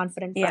most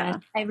confident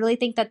friend. Yeah. I really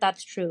think that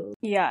that's true.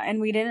 Yeah,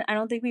 and I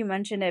don't think we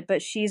mentioned it,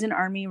 but she's an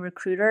army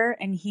recruiter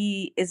and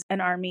he is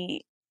an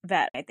army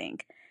vet, I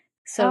think. Oh,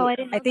 So I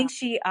didn't I know think that.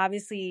 she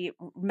obviously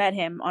met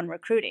him on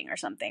recruiting or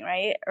something,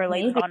 right? Or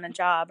like Maybe. on a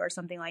job or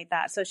something like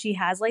that. So she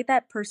has like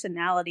that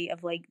personality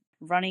of like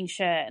running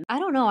shit. I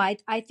don't know.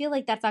 I feel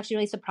like that's actually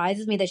really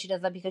surprises me that she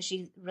does that because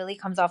she really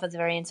comes off as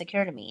very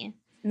insecure to me.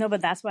 No,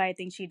 but that's why I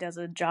think she does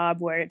a job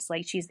where it's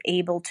like she's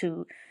able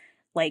to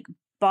like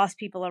boss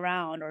people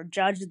around or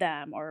judge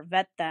them or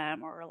vet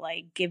them or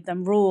like give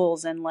them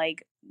rules and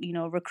like, you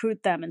know,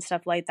 recruit them and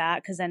stuff like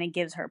that because then it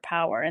gives her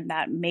power and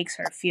that makes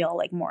her feel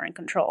like more in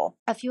control.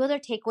 A few other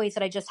takeaways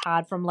that I just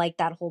had from like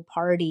that whole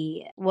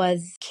party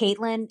was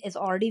Caitlyn is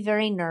already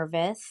very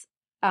nervous.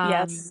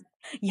 Yes.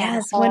 And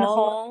Yes, when Hall,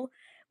 Hall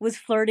was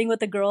flirting with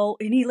the girl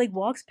and he like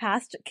walks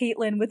past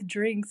Caitlyn with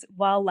drinks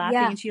while laughing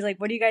yeah, and she's like,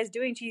 "What are you guys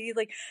doing?" She's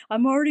like,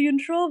 "I'm already in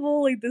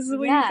trouble. Like this is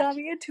what you yeah, got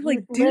me into." he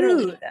Like,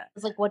 literally dude,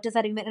 was like, "What does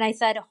that even mean?" And I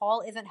said,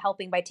 Hall isn't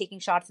helping by taking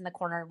shots in the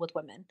corner with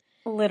women.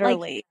 Like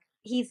literally.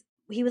 he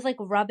was like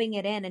rubbing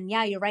it in, and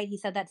yeah, you're right. He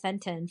said that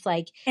sentence.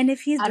 Like And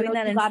if he's I don't doing know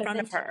what that he in got us front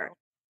of into. her,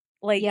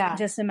 like Yeah.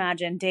 just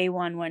imagine day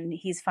one when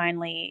he's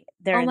finally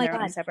they're Oh in my their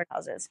own god. separate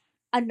houses.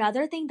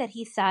 Another thing that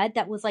he said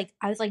that was like,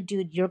 I was like,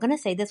 dude, you're gonna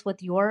say this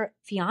with your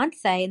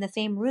fiance in the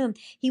same room.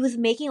 He was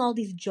making all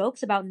these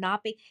jokes about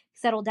not being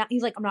settled down.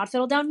 He's like, I'm not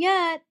settled down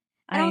yet.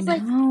 And I I was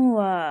like, know.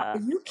 are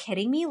you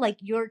kidding me? Like,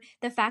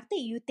 the fact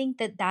that you think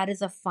that that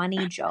is a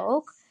funny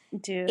joke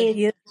Dude, is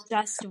he is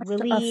just such a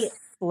really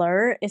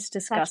flirt. It's such a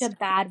disgusting.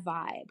 bad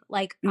vibe.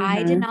 Like,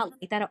 I did Mm-hmm. not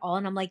like that at all.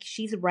 And I'm like,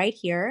 she's right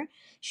here.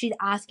 She's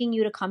asking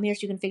you to come here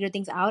so you can figure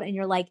things out. And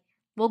you're like,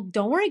 well,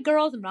 don't worry,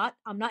 girls.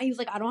 He was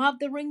like, I don't have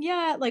the ring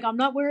yet. Like, I'm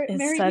not married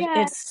yet.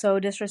 It's so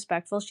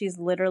disrespectful. She's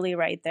literally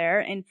right there.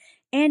 And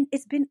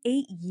it's been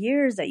 8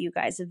 years that you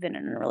guys have been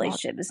in a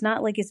relationship. It's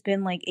not like it's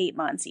been like 8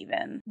 months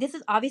even. This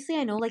is obviously,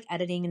 I know like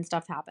editing and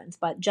stuff happens,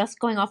 but just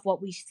going off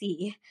what we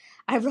see,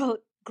 I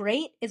wrote,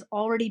 Great is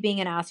already being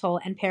an asshole,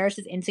 and Paris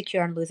is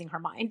insecure and losing her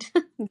mind.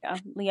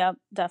 Yeah,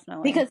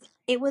 definitely. Because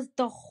it was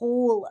the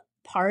whole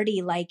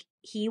party. Like,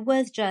 he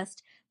was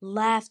just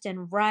left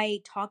and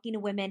right talking to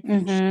women. She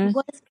Mm-hmm.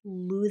 was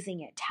losing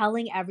it,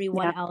 telling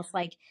everyone Yeah. else,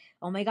 like,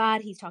 oh my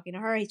God, he's talking to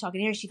her, he's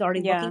talking to her, she's already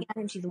Yeah. looking at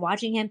him, she's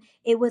watching him.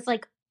 It was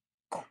like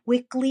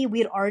quickly, we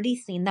had already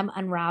seen them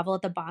unravel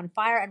at the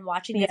bonfire, and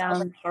watching this, I was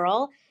Yeah. like,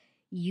 girl,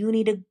 you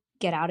need to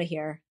get out of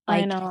here.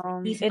 I Like,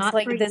 know. he's It's not for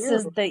like this you.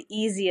 is the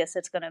easiest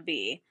it's gonna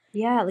be.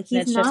 Yeah, like And he's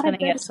it's just not a gonna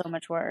good. get so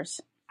much worse.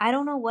 I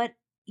don't know what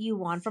you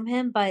want from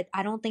him, but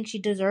I don't think she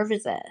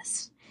deserves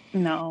this.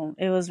 No,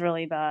 it was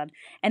really bad.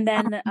 And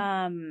then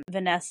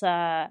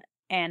Vanessa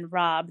and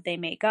Rob, they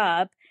make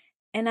up.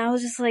 And I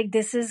was just like,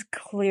 this is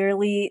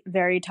clearly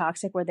very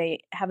toxic where they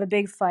have a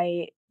big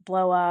fight,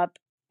 blow up,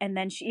 and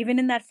then she even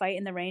in that fight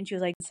in the rain, she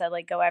was like said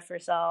like go F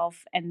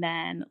yourself. And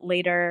then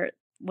later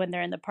when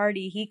they're in the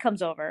party, he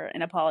comes over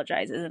and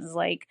apologizes and is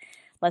like,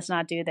 let's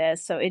not do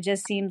this. So it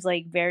just seems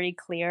like very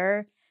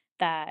clear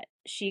that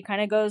she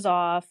kind of goes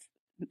off,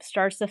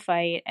 starts the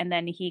fight, and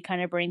then he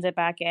kind of brings it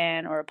back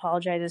in or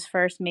apologizes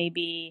first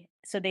maybe.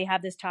 So they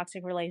have this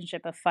toxic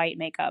relationship of fight,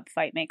 make up,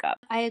 fight, make up.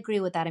 I agree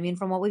with that. I mean,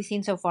 from what we've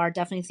seen so far, it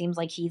definitely seems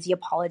like he's the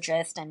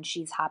apologist and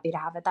she's happy to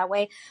have it that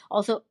way.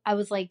 Also, I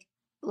was like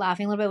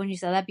laughing a little bit when you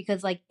said that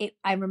because like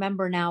I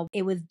remember now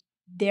it was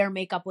their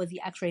makeup was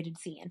the X-rated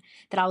scene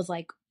that I was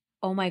like,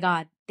 oh my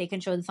God, they can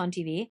show this on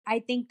TV. I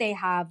think they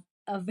have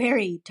a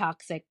very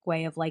toxic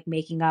way of like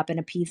making up and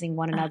appeasing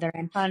one another.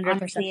 And 100%.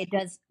 honestly, it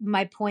does,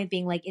 my point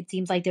being like, it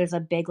seems like there's a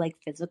big like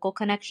physical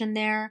connection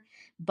there,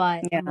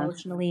 but Yeah.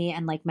 emotionally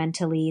and like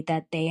mentally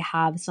that they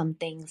have some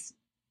things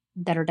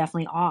that are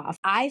definitely off.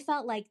 I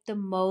felt like the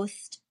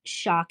most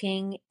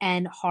shocking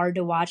and hard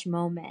to watch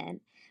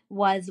moment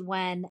was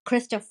when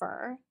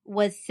Christopher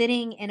was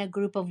sitting in a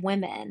group of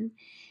women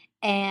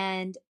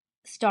and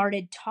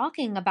started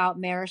talking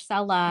about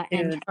Maricela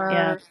and Dude, yeah.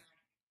 her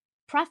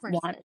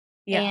preferences.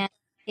 Yeah. And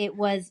it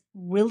was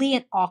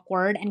really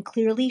awkward, and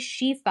clearly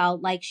she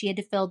felt like she had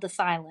to fill the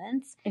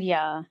silence.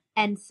 Yeah.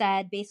 And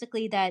said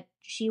basically that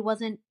she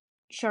wasn't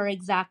sure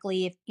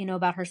exactly if,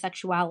 about her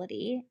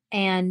sexuality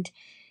and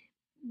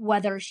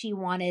whether she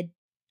wanted.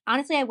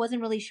 Honestly, I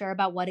wasn't really sure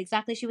about what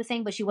exactly she was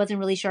saying, but she wasn't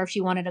really sure if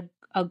she wanted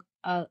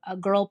a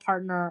girl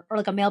partner or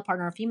like a male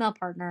partner or a female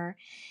partner,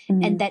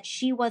 and that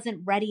she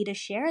wasn't ready to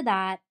share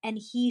that, and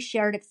he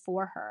shared it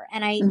for her.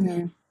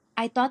 And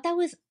I thought that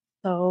was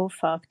so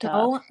fucked up.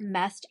 so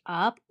messed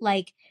up.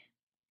 Like,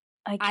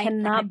 I I know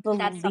cannot believe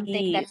that's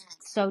something that's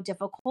so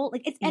difficult.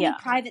 Like, it's any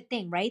private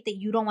thing, right? That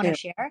you don't want to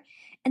share.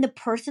 And the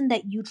person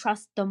that you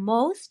trust the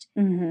most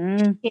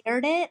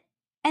shared it.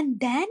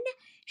 And then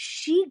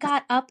she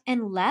got up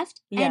and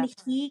left, and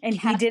he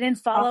didn't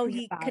follow.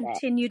 He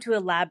continued to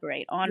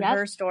elaborate on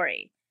her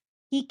story.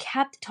 He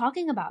kept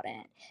talking about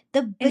it.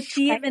 And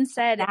she even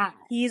said,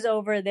 he's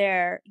over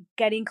there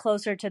getting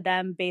closer to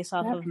them based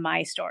off of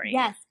my story.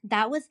 Yes,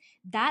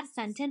 that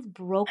sentence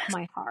broke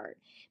my heart,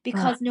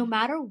 because no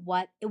matter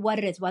what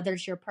it is, whether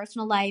it's your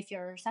personal life,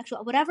 your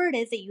sexual, whatever it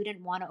is that you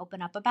didn't want to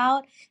open up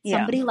about,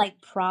 somebody like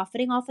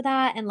profiting off of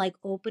that and like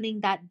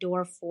opening that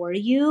door for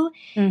you,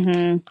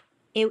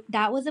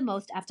 that was the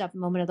most effed up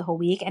moment of the whole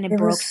week, and it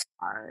broke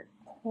my heart.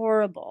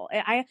 Horrible.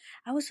 I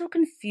was so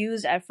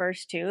confused at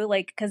first too,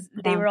 like, because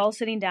they were all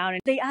sitting down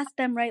and they asked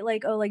them, right,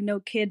 like, oh, like,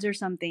 no kids or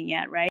something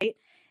yet, right?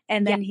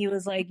 And then he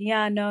was like,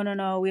 yeah,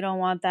 no, we don't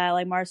want that.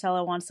 Like,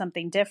 Marcella wants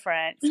something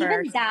different.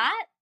 Even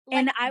that? Like,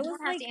 and I was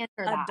like,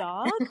 a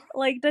dog?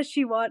 Like, does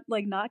she want,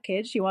 like, not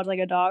kids? She wants, like,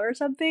 a dog or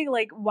something?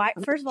 Like, why?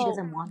 First of all,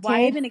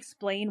 why even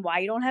explain why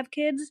you don't have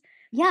kids?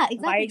 Yeah,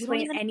 exactly. Why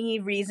explain any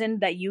reason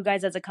that you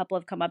guys as a couple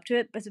have come up to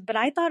it? But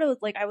I thought it was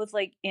like, I was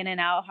like in and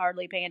out,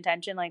 hardly paying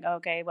attention, like,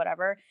 okay,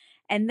 whatever.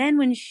 And then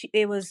when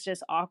it was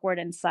just awkward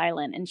and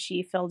silent, and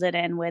she filled it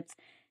in with,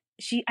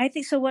 I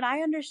think, so what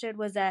I understood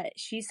was that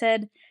she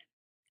said,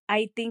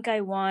 I think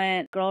I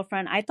want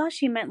girlfriend. I thought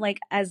she meant like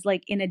as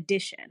like in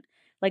addition,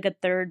 like a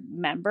third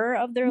member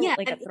of their,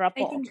 like a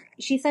throuple. I think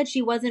she said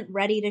she wasn't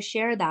ready to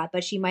share that,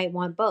 but she might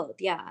want both.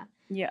 Yeah.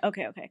 Yeah.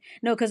 Okay.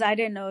 No, because I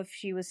didn't know if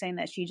she was saying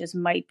that she just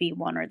might be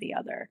one or the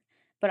other.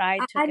 But I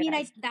mean,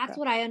 that's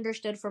what I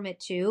understood from it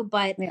too.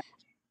 But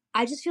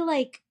I just feel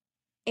like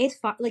it's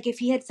like if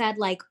he had said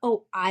like,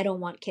 "Oh, I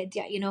don't want kids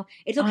yet,"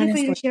 it's okay for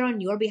you to share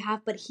on your behalf.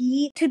 But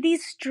to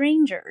these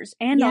strangers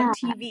and on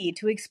TV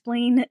to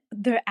explain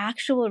the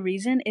actual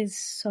reason is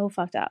so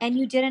fucked up. And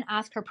you didn't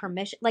ask her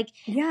permission. Like,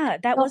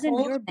 that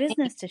wasn't your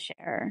business to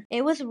share.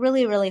 It was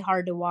really, really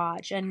hard to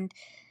watch, and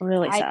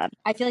really sad.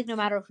 I feel like no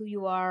matter who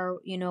you are,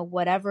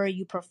 whatever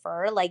you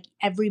prefer, like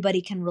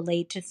everybody can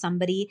relate to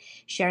somebody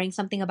sharing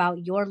something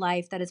about your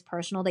life that is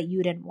personal that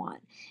you didn't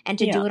want, and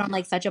to do it on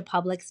like such a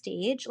public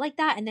stage like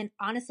that. And then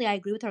honestly, I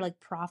agree with her, like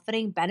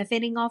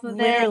benefiting off of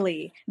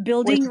it,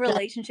 building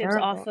relationships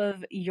off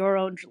of your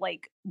own,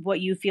 like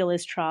what you feel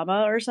is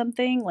trauma or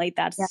something. Like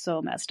that's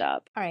so messed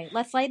up. All right,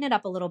 let's lighten it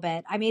up a little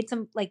bit. I made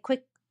some like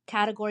quick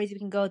categories we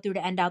can go through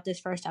to end out this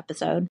first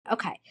episode.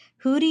 Okay,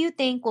 who do you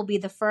think will be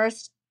the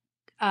first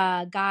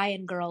guy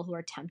and girl who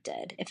are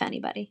tempted, if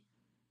anybody?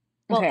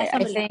 Well, okay,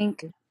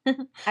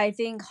 I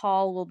think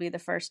Hall will be the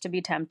first to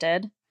be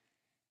tempted.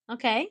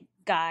 Okay.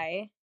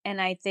 Guy. And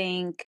I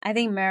think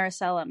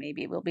Maricela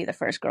maybe will be the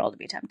first girl to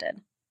be tempted.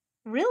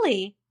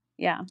 Really?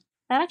 Yeah.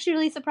 That actually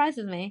really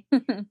surprises me.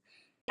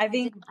 I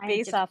think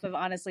based off of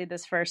honestly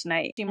this first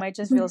night, she might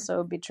just feel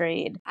so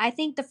betrayed. I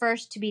think the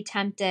first to be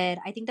tempted,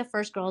 I think the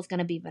first girl is going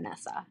to be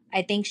Vanessa.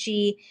 I think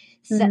she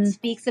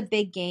speaks a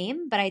big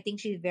game, but I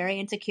think she's very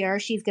insecure.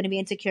 She's going to be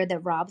insecure that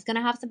Rob's going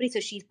to have somebody, so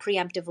she's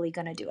preemptively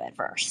going to do it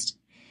first.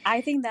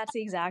 I think that's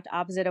the exact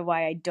opposite of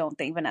why I don't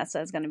think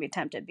Vanessa is going to be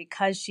tempted,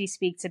 because she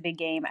speaks a big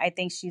game. I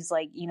think she's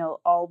like,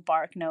 all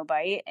bark, no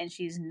bite. And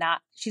she's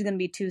going to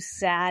be too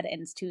sad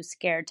and too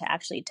scared to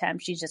actually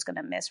tempt. She's just going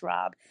to miss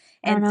Rob.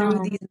 And through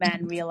these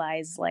men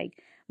realize like,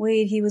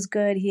 wait, he was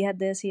good. He had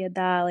this, he had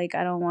that. Like,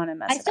 I don't want to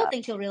mess it up. I still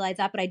think she'll realize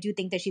that, but I do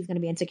think that she's going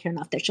to be insecure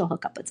enough that she'll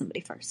hook up with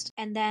somebody first.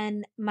 And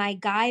then my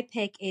guy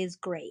pick is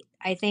great.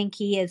 I think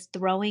he is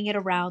throwing it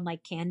around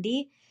like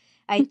candy.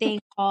 I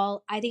think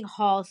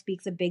Hall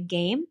speaks a big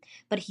game,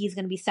 but he's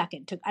going to be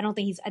second. I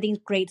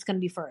think Great's going to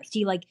be first.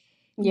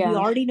 We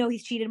already know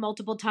he's cheated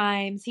multiple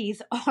times.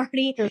 He's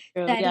already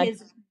said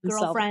his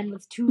girlfriend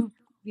was too,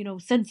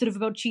 sensitive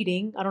about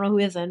cheating. I don't know who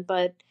isn't,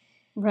 but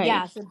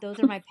yeah, so those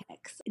are my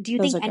picks. Do you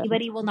think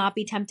anybody will not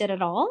be tempted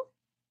at all?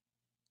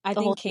 I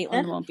think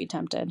Caitlyn won't be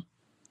tempted.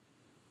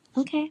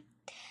 Okay.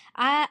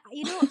 I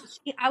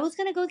was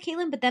going to go with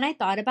Caitlyn, but then I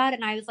thought about it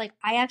and I was like,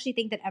 I actually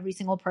think that every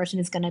single person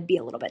is going to be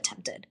a little bit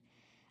tempted.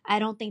 I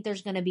don't think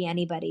there's going to be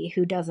anybody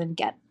who doesn't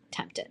get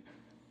tempted.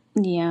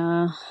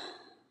 Yeah.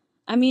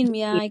 I mean,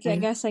 I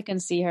guess I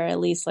can see her at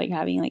least like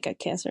having like a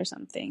kiss or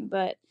something.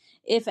 But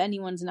if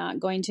anyone's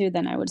not going to,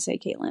 then I would say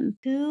Caitlyn.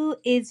 Who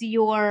is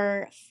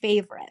your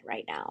favorite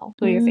right now?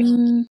 Who are your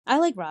favorite? I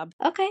like Rob.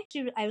 Okay.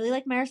 I really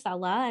like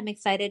Maricela. I'm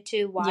excited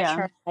to watch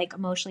her like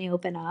emotionally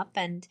open up.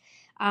 And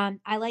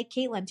I like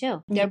Caitlyn too.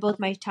 Yeah. They're both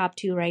my top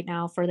two right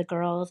now for the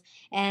girls.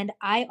 And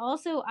I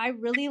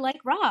really like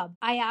Rob.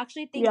 I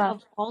actually think Yeah.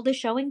 of all the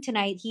showing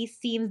tonight, he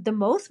seems the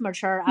most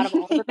mature out of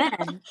all the Yeah, men.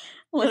 Despite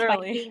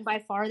literally. being by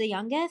far the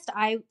youngest,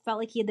 I felt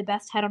like he had the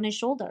best head on his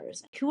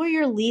shoulders. Who are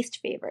your least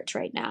favorites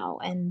right now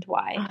and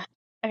why?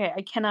 Okay,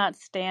 I cannot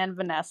stand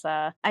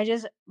Vanessa.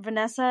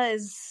 Vanessa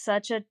is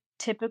such a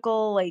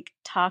typical like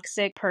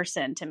toxic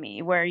person to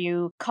me, where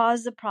you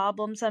cause the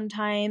problem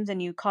sometimes and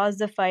you cause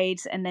the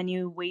fights and then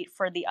you wait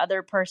for the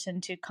other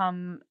person to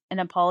come and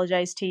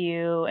apologize to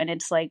you, and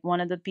it's like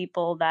one of the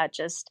people that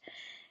just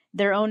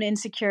their own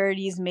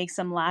insecurities makes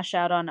them lash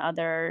out on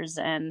others.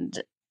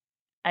 And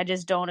I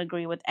just don't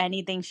agree with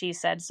anything she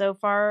said so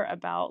far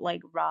about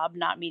like Rob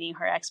not meeting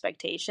her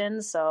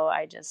expectations. So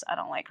I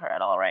don't like her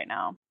at all right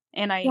now.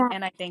 Yeah.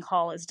 And I think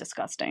Hall is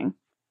disgusting.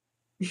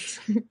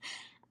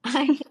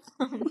 I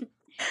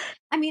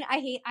I mean, I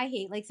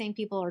hate like saying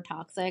people are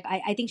toxic.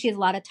 I think she has a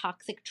lot of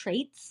toxic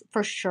traits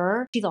for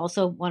sure. She's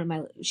also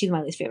she's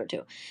my least favorite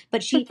too.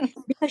 But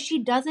because she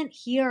doesn't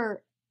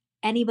hear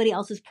anybody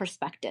else's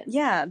perspective.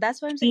 Yeah,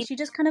 that's what I'm saying. She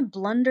just kind of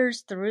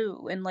blunders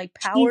through and like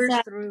She's powers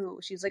through.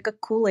 She's like a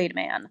Kool-Aid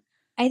man.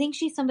 I think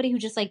she's somebody who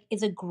just like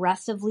is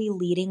aggressively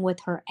leading with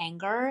her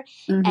anger,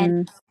 and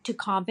Mm-hmm. to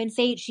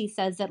compensate, she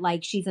says that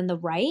like she's in the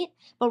right,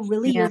 but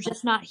really Yeah, you're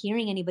just not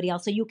hearing anybody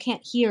else, so you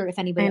can't hear if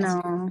anybody I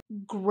else. know.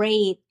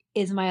 Great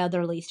is my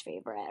other least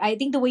favorite. I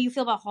think the way you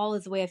feel about Hall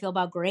is the way I feel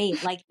about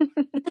Great. Like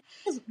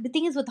the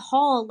thing is with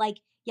Hall, like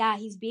yeah,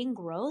 he's being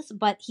gross,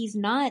 but he's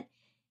not.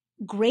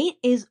 Great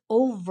is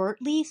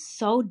overtly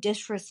so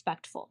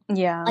disrespectful.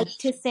 Yeah. Like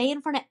to say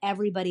in front of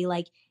everybody,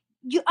 like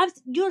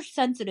you're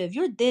sensitive,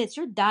 you're this,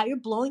 you're that, you're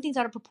blowing things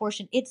out of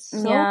proportion. It's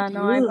so Yeah,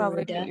 no, I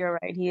probably rude. you're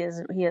right. He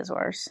is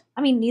worse.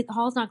 I mean,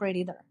 Hall's not great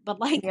either, but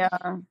like, Yeah.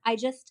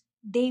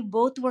 they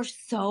both were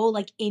so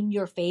like in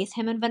your face,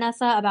 him and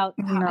Vanessa, about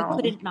how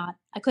No.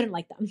 I couldn't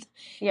like them,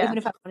 Yeah. even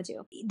if I wanted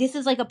to. This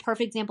is like a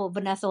perfect example of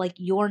Vanessa, like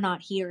you're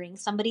not hearing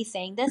somebody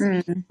saying this.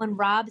 Mm. When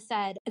Rob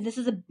said, this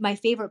is my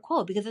favorite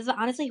quote because this is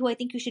honestly who I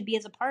think you should be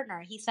as a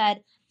partner. He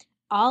said,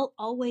 I'll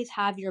always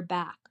have your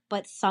back,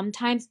 but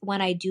sometimes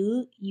when I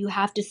do, you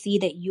have to see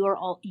that you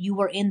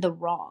were in the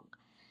wrong.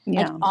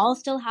 Like Yeah. I'll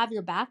still have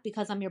your back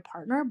because I'm your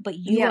partner, but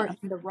you are Yeah.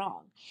 in the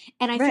wrong.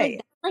 And I feel like Right.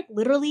 that's like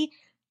literally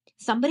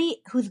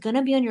somebody who's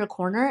gonna be on your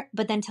corner,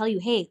 but then tell you,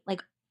 hey,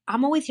 like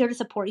I'm always here to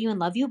support you and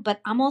love you,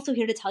 but I'm also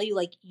here to tell you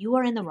like you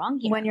are in the wrong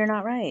here. When you're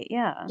not right.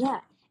 Yeah. Yeah.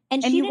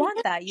 And And she you didn't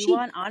want that. You she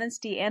want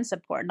honesty and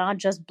support, not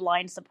just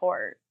blind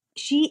support.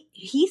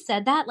 he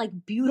said that like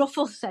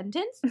beautiful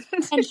sentence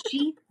and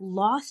she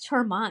lost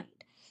her mind.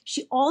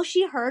 All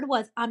she heard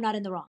was I'm not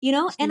in the wrong. You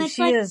know? And it's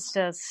She like is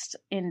just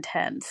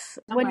intense.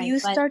 I'm When right, you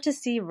but start to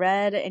see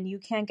red and you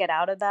can't get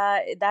out of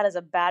that, that is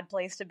a bad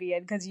place to be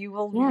in, because you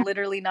will yeah.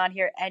 literally not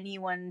hear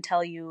anyone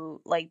tell you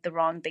like the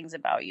wrong things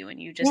about you,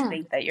 and you just Yeah.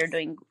 think that you're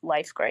doing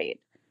life great.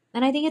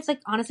 And I think it's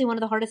like honestly one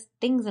of the hardest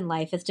things in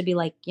life is to be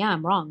like, yeah,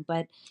 I'm wrong,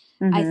 but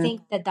I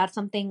think that that's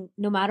something,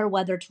 no matter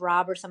whether it's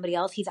Rob or somebody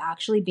else, he's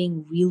actually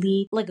being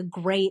really like a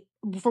great,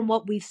 from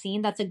what we've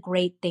seen, that's a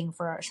great thing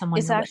for someone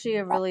It's to actually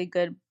a witness. really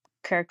good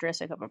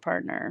characteristic of a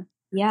partner.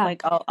 Yeah.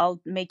 Like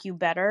I'll make you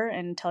better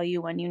and tell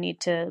you when you need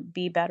to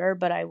be better,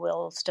 but I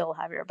will still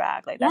have your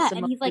back. Like that's Yeah. the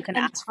And most he's you like, can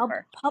and ask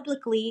for.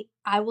 publicly,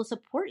 I will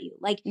support you.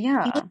 Like he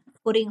was Yeah.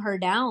 putting her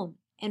down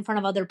in front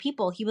of other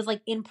people. He was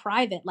like in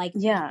private, like,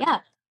 Yeah. yeah,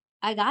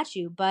 I got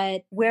you.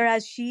 But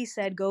Whereas she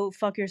said, go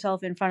fuck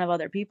yourself in front of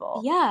other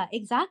people. yeah,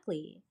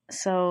 exactly.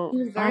 So He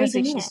was very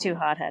honestly, she's demeaning. too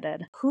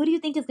hot-headed. Who do you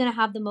think is going to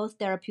have the most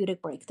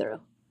therapeutic breakthrough?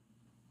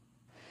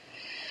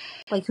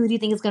 Like, who do you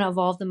think is going to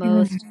evolve the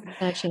most,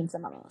 going to change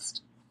them the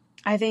most?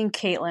 I think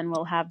Caitlyn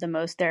will have the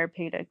most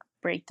therapeutic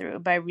breakthrough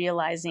by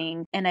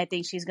realizing, and I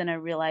think she's going to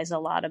realize a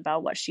lot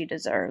about what she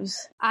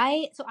deserves.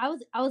 I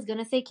was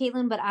gonna say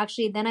Caitlyn, but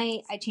actually then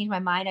I changed my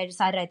mind. I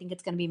decided I think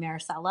it's gonna be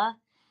Maricela.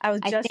 I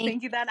was just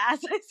thinking that as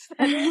I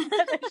said it,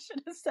 that I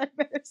should have said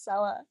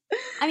Maricela.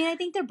 I mean, I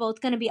think they're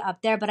both going to be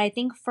up there, but I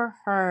think for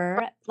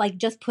her, like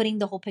just putting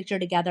the whole picture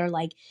together,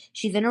 like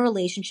she's in a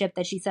relationship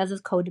that she says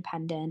is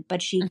codependent,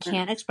 but she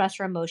can't express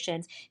her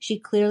emotions. She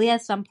clearly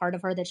has some part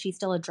of her that she's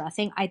still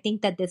addressing. I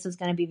think that this is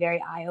going to be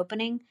very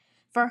eye-opening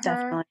for her.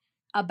 Definitely.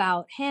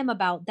 About him,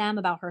 about them,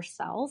 about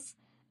herself.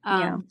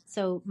 Yeah.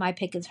 So my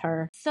pick is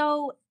her.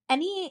 So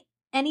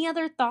any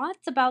other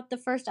thoughts about the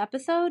first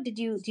episode? Did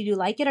you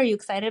like it? Are you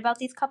excited about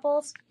these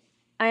couples?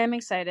 I am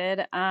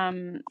excited.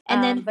 And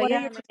then what are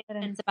your I'm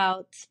predictions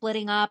about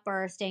splitting up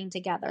or staying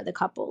together, the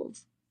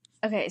couples?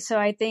 Okay, so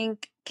I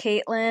think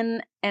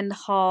Caitlyn and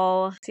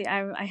Hall. See,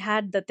 I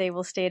had that they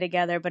will stay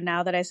together, but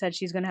now that I said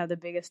she's going to have the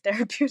biggest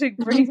therapeutic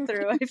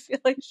breakthrough, I feel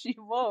like she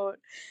won't.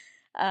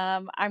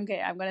 I'm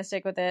okay. I'm going to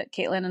stick with it.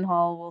 Caitlyn and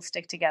Hall will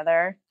stick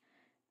together.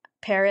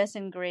 Paris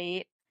and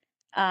Great.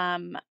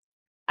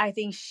 I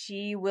think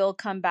she will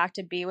come back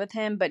to be with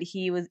him, but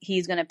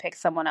he's going to pick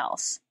someone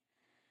else.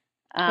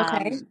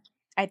 Okay.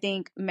 I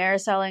think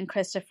Maricela and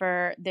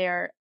Christopher,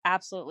 they're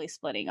absolutely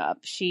splitting up.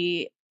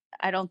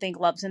 I don't think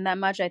loves him that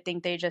much. I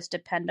think they just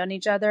depend on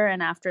each other.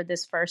 And after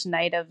this first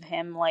night of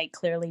him like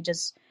clearly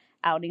just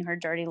outing her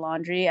dirty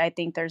laundry, I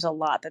think there's a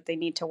lot that they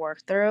need to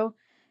work through.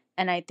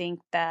 And I think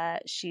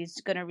that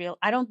she's going to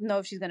I don't know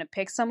if she's going to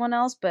pick someone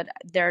else, but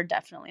they're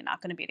definitely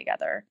not going to be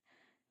together.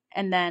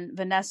 And then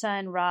Vanessa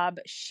and Rob,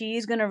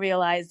 she's going to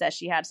realize that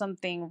she had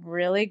something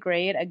really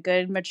great, a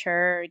good,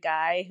 mature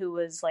guy who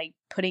was like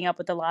putting up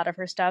with a lot of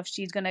her stuff.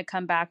 She's going to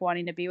come back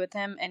wanting to be with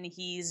him, and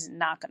he's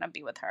not going to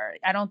be with her.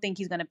 I don't think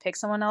he's going to pick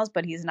someone else,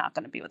 but he's not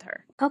going to be with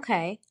her.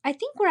 Okay. I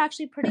think we're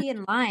actually pretty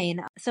in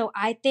line. So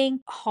I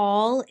think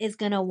Hall is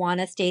going to want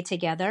to stay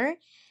together.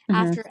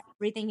 After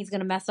everything. He's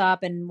going to mess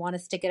up and want to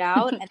stick it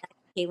out. And then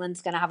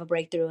Caitlin's going to have a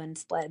breakthrough and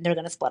split. And they're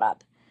going to split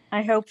up.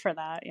 I hope for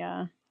that,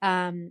 yeah.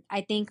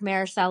 I think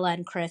Maricela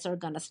and Chris are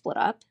going to split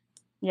up.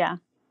 Yeah.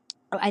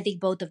 I think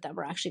both of them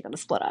are actually going to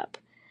split up.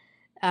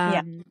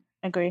 Yeah,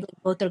 agree.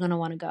 Both are going to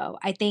want to go.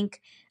 I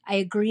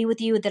agree with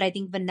you that I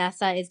think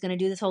Vanessa is going to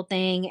do this whole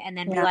thing and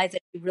then realize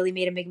that she really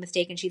made a big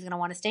mistake and she's going to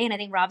want to stay. And I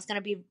think Rob's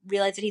going to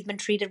realize that he's been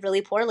treated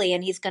really poorly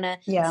and he's going to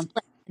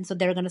split. And so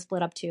they're going to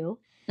split up too.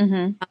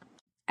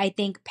 I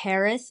think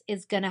Paris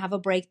is going to have a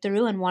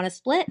breakthrough and want to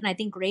split. And I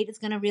think Great is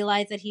going to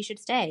realize that he should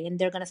stay and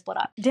they're going to split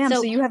up. Damn,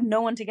 so you have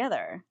no one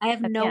together. I have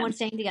no one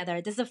staying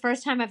together. This is the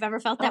first time I've ever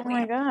felt that way. Oh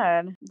my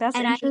God. That's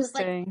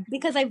interesting.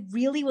 Because I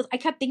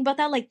kept thinking about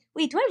that. Like,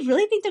 wait, do I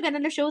really think they're going to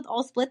end a show with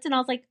all splits? And I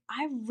was like,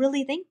 I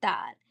really think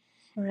that.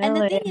 Really? And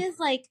the thing is,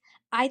 like,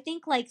 I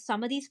think like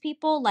some of these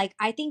people, like,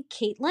 I think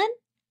Caitlyn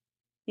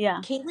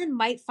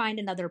might find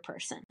another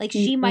person. Like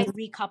she might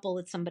recouple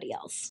with somebody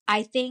else.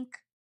 I think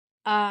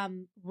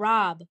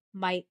Rob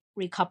might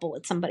recouple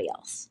with somebody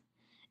else.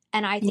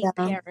 And I think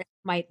Paris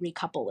might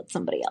recouple with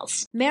somebody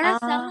else.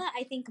 Maricela,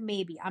 I think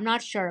maybe. I'm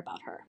not sure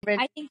about her.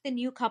 I think the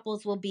new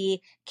couples will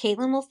be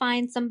Caitlyn will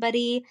find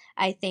somebody.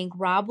 I think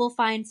Rob will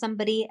find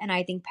somebody. And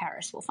I think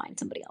Paris will find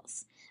somebody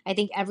else. I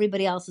think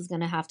everybody else is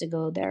going to have to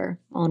go their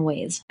own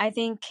ways. I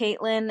think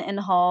Caitlyn and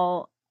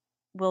Hall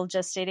will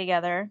just stay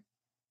together.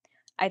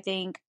 I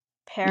think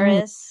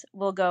Paris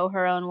will go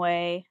her own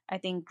way. I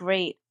think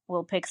Great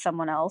will pick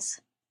someone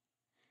else.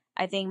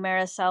 I think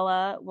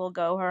Maricela will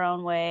go her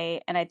own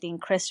way, and I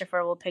think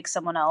Christopher will pick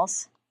someone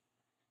else.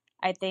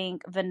 I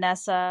think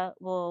Vanessa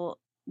will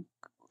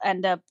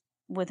end up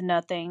with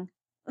nothing.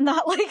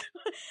 Not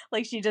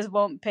like she just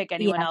won't pick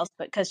anyone else,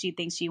 but because she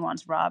thinks she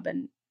wants Rob,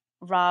 and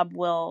Rob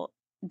will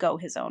go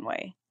his own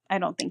way. I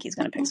don't think he's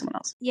going to pick someone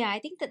else. Yeah, I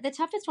think that the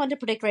toughest one to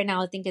predict right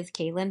now, I think, is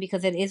Caitlyn,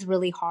 because it is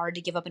really hard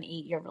to give up an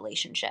 8-year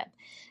relationship.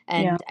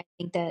 And I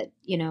think that,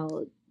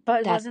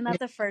 But wasn't that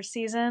the first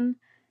season?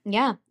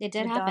 Yeah, it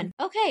did happen.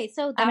 Okay,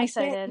 so I'm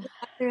excited.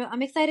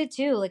 I'm excited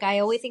too. Like, I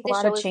always think the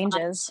show is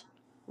changes.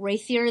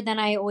 Racier than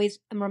I always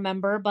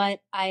remember,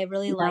 but I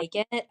really like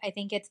it. I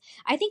think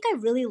I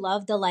really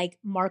love the like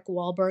Mark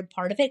Wahlberg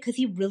part of it because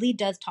he really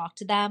does talk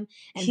to them.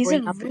 And he's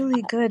a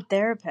really good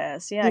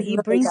therapist. Yeah, he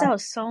brings out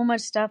so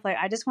much stuff. Like,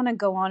 I just want to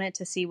go on it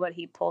to see what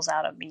he pulls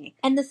out of me.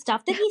 And the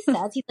stuff that he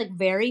says, he's like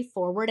very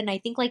forward. And I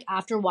think like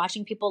after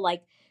watching people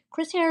like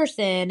Chris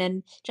Harrison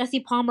and Jesse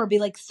Palmer be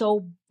like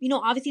so,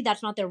 obviously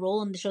that's not their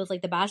role in the shows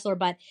like The Bachelor,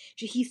 but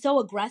he's so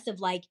aggressive.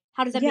 Like,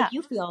 how does that make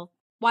you feel?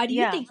 Why do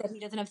you think that he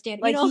doesn't have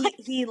stand? Like,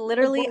 he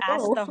literally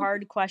asks the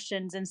hard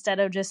questions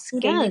instead of just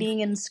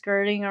skating and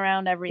skirting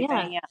around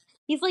everything. Yeah.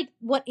 He's like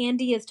what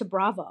Andy is to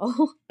Bravo.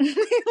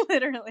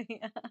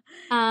 Literally.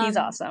 He's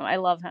awesome. I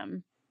love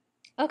him.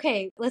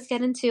 Okay, let's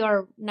get into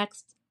our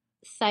next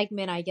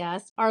segment, I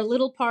guess. Our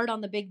little part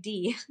on the Big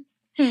D.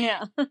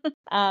 Yeah.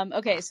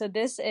 Okay, so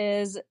this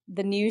is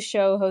the new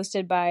show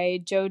hosted by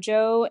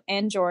Jojo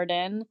and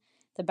Jordan,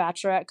 the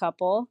Bachelorette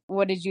couple.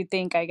 What did you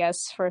think, I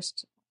guess,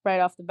 first, right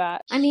off the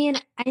bat? I mean,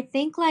 I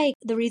think like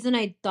the reason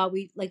I thought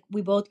we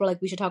both were like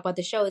we should talk about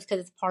the show is because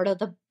it's part of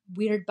the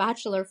weird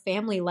Bachelor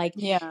family. Like,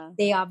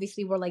 they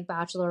obviously were like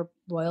Bachelor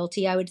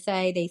royalty, I would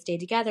say. They stayed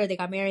together, they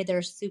got married, they're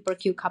a super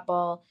cute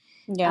couple.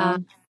 Yeah.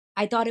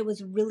 I thought it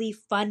was really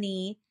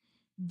funny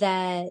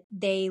that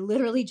they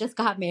literally just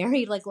got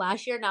married like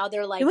last year. Now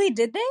they're like, wait,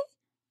 did they?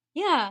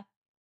 Yeah.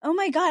 Oh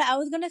my God, I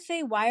was gonna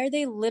say, why are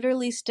they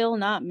literally still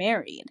not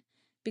married?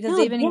 Because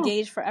they've been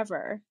engaged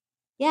forever.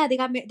 Yeah,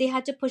 they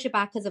had to push it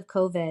back because of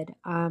COVID.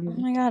 Oh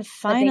my God,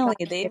 finally.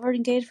 They were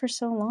engaged for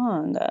so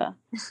long.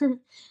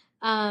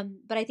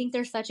 But I think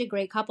they're such a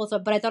great couple.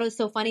 But I thought it was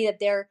so funny that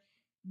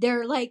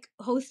they're like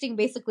hosting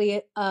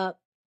basically a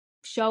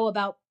show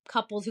about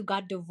couples who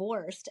got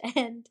divorced.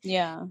 And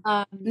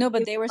no,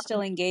 but they were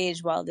still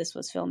engaged while this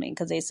was filming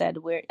because they said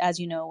we're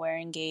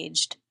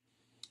engaged.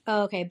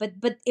 Oh, okay, but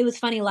it was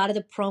funny. A lot of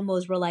the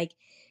promos were like,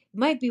 it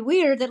might be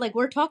weird that like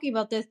we're talking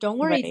about this. Don't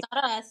worry, it's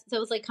not us. So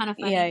it was like kind of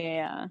funny.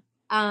 Yeah.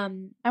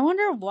 I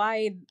wonder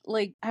why.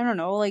 Like, I don't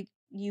know. Like,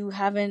 you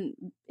haven't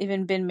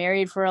even been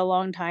married for a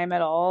long time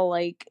at all.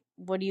 Like,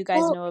 what do you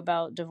guys know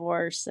about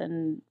divorce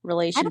and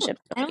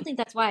relationships? I don't think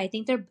that's why. I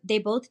think they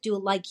both do,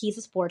 like, he's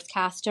a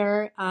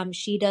sportscaster.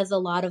 She does a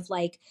lot of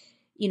like,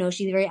 you know,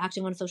 she's very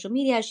active on social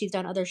media. She's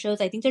done other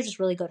shows. I think they're just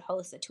really good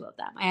hosts, the two of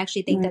them. I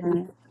actually think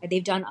that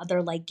they've done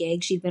other like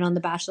gigs. She's been on The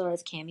Bachelor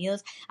as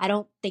cameos. I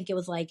don't think it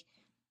was like,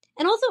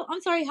 and also,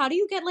 I'm sorry, how do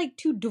you get like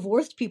two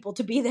divorced people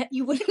to be that?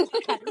 You wouldn't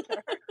want that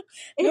either.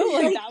 No,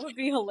 like that would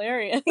be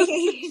hilarious.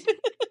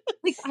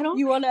 Like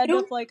You want to end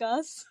up like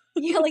us?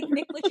 Yeah, like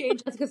Nick Lachey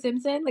and Jessica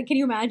Simpson. Like, can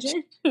you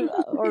imagine?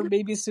 Or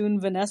maybe soon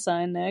Vanessa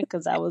and Nick,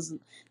 because that was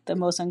the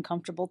most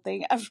uncomfortable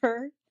thing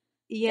ever.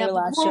 Yeah, their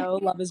last show,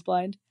 Love Is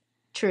Blind.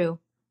 True.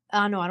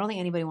 No, I don't think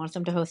anybody wants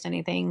them to host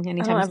anything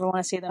anytime. I don't ever want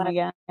to see them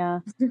again. Yeah.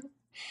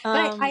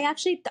 But I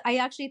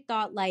actually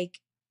thought like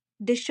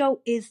this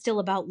show is still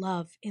about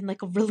love in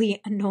like a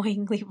really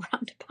annoyingly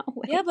roundabout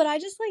way. Yeah, but I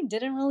just like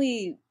didn't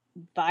really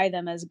buy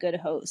them as good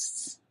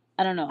hosts.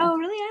 I don't know. Oh,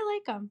 really? I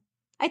like them.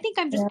 I think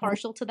I'm just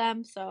partial to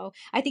them. So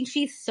I think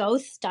she's so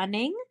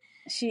stunning.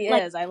 She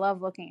is. I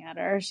love looking at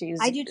her.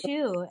 I do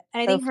too.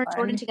 And I think her and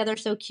Jordan together are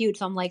so cute.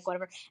 So I'm like,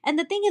 whatever. And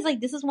the thing is, like,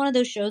 this is one of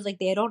those shows like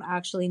they don't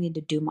actually need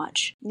to do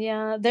much.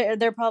 Yeah,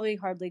 they're probably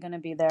hardly going to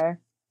be there.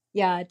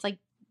 Yeah, it's like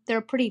they're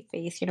a pretty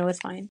face. You know, it's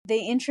fine.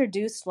 They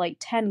introduced like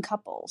 10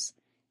 couples.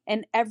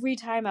 And every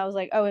time I was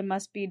like, oh, it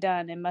must be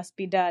done. It must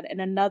be done.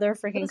 And another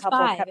freaking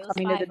couple kept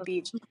coming to the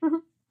beach.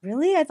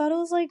 Really? I thought it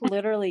was like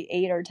literally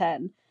 8 or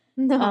 10.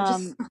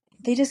 No,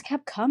 they just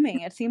kept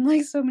coming. It seemed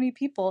like so many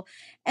people.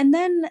 And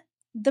then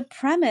the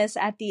premise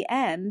at the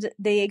end,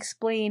 they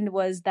explained,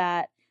 was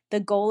that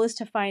the goal is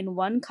to find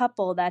one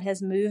couple that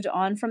has moved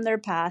on from their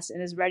past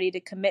and is ready to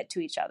commit to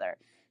each other.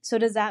 So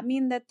does that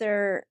mean that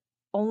they're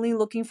only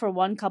looking for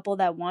one couple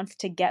that wants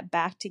to get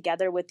back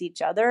together with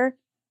each other,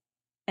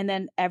 and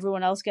then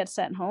everyone else gets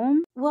sent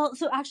home? Well,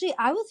 so actually,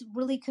 I was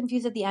really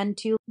confused at the end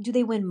too. Do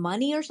they win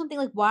money or something?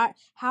 Like, why?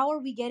 How are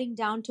we getting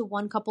down to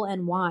one couple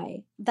and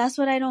why? That's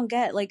what I don't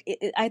get. Like,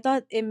 I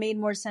thought it made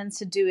more sense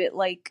to do it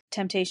like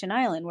Temptation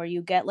Island, where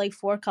you get like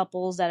 4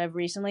 couples that have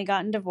recently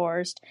gotten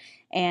divorced,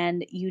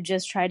 and you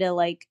just try to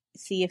like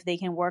see if they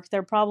can work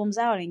their problems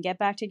out and get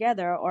back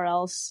together, or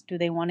else do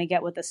they want to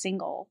get with a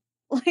single?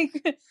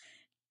 Like...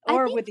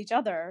 or with each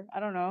other. I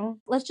don't know.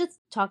 Let's just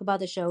talk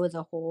about the show as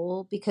a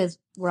whole, because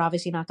we're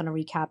obviously not going to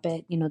recap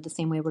it, you know, the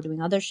same way we're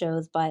doing other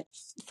shows. But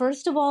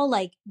first of all,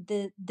 like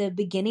the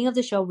beginning of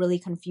the show really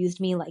confused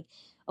me. Like,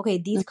 okay,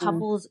 these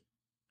couples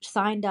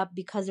signed up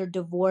because they're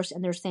divorced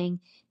and they're saying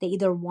they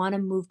either want to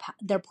move,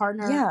 their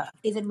partner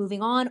isn't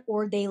moving on,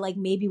 or they like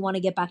maybe want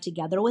to get back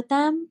together with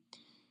them.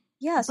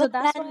 Yeah, so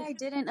that's why I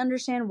didn't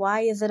understand,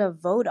 why is it a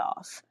vote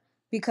off?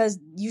 Because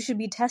you should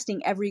be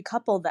testing every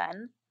couple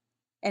then,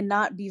 and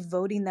not be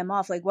voting them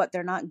off. Like, what,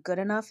 they're not good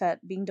enough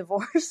at being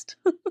divorced?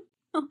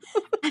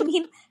 I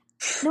mean,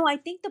 no, I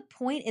think the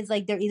point is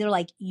like they're either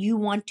like, you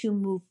want to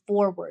move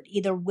forward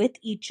either with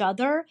each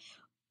other,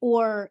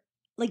 or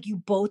like you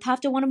both have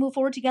to want to move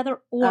forward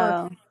together,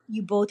 or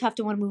you both have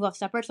to want to move off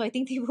separate. So I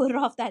think they voted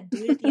off that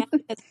dude at the end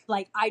because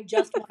like, I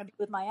just want to be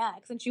with my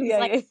ex, and she was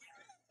like,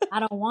 I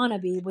don't want to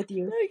be with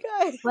you.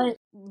 But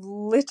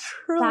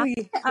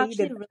literally that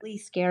actually really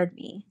scared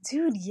me.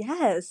 Dude,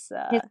 yes.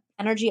 His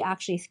energy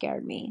actually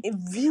scared me. It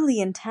really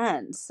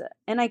intense.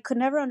 And I could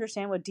never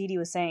understand what Dee Dee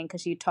was saying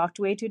because she talked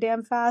way too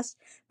damn fast.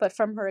 But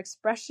from her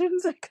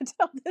expressions, I could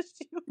tell that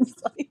she was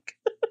like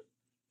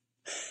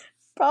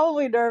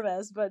probably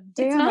nervous. But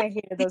damn, I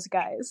hated those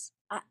guys.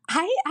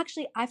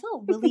 I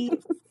felt really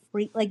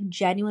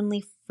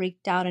genuinely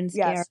freaked out and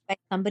scared by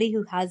somebody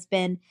who has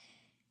been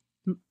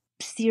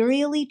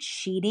serially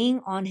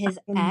cheating on his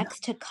ex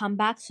to come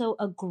back so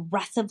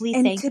aggressively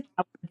and saying,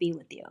 I want to be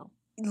with you.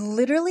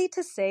 Literally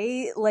to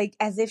say, like,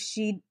 as if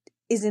she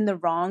is in the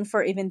wrong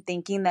for even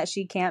thinking that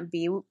she can't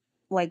be,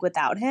 like,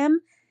 without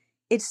him.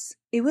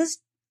 It was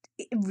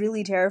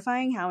really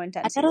terrifying how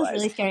intense I thought it was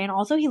really scary. And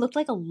also, he looked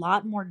like a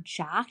lot more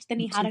jacked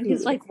than he had in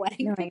his, like,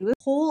 wedding.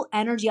 Whole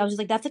energy, I was just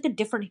like, that's like a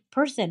different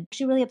person. I'm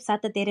actually really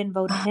upset that they didn't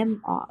vote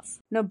him off.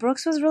 No,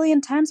 Brooks was really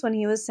intense when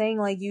he was saying,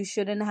 like, you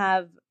shouldn't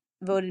have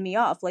voted me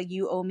off. Like,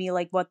 you owe me,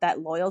 like, what, that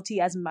loyalty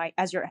as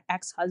your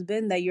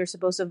ex-husband that you're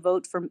supposed to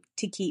vote for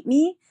to keep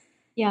me.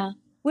 Yeah.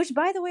 Which,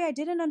 by the way, I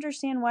didn't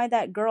understand why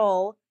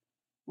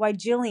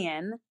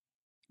Jillian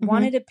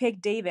wanted to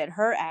pick David,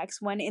 her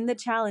ex, when in the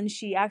challenge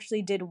she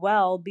actually did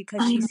well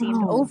because she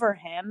seemed over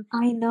him.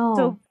 I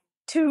know.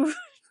 So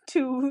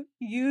to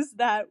use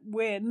that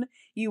win,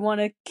 you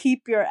want to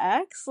keep your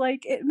ex?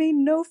 Like, it made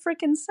no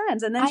freaking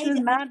sense. And then she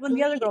was mad when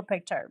the other girl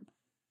picked her.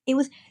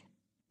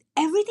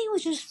 Everything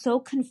was just so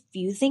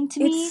confusing to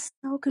me. It's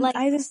so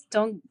I just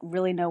don't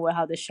really know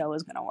how this show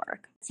is going to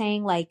work.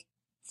 Saying, like,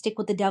 stick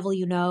with the devil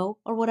you know,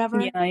 or whatever.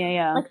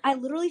 Yeah. Like, I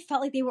literally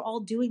felt like they were all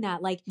doing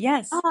that. Like,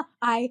 yes,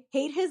 I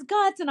hate his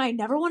guts and I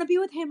never want to be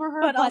with him or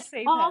her, but I'll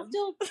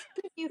still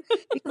pick you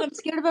because I'm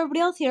scared of everybody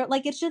else here.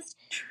 Like, it's just...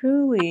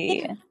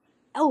 Truly.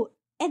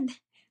 And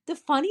the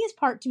funniest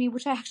part to me,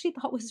 which I actually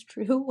thought was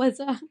true, was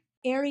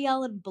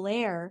Ariel and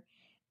Blair.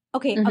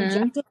 Okay,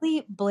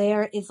 objectively,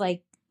 Blair is,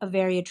 like, a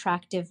very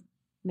attractive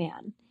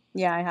man.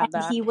 Yeah, I have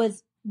that. He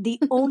was the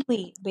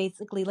only,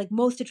 basically, like,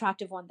 most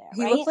attractive one there,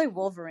 He looked like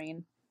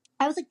Wolverine.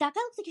 I was like, that guy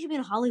looks like he should be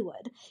in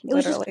Hollywood. It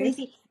was just Literally.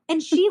 crazy.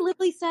 And she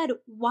literally said,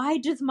 why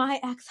does my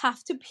ex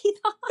have to be the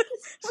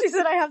hottest? She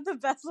said, I have the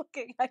best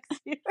looking ex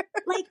here.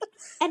 Like,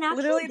 and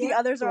actually, literally the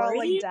others are all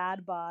like story-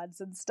 dad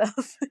bods and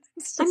stuff.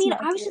 It's I just mean,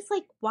 not I was cute. just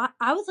like, why?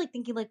 I was like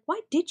thinking, like,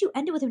 why did you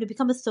end it with him to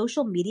become a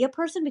social media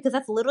person? Because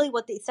that's literally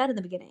what they said in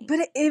the beginning.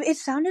 But it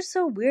sounded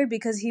so weird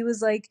because he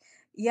was like,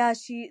 yeah,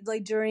 she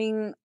like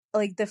during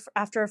like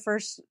after a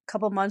first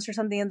couple months or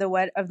something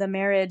of the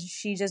marriage,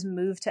 she just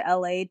moved to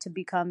LA to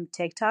become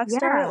TikTok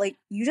star. Yeah. Like,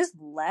 you just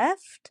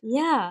left?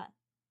 Yeah.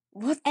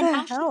 What And the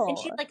actually, hell? and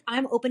she's like,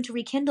 I'm open to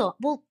rekindle.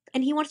 Well,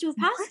 and he wants to move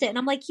past What? it. And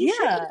I'm like, you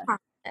should Yeah. move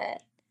past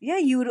it. Yeah,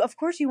 you would. Of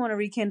course, you want to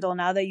rekindle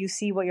now that you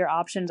see what your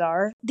options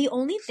are. The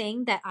only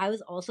thing that I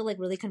was also like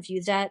really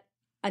confused at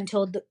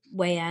until the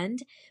way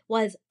end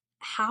was,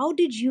 how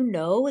did you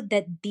know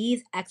that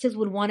these exes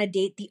would want to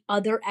date the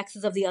other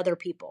exes of the other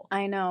people?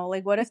 I know.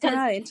 Like, what if they're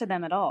Because not into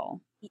them at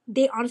all?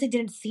 they honestly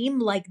didn't seem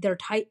like their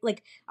type.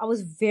 Like, I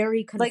was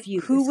very Like,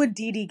 confused. who would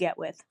Dee Dee get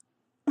with?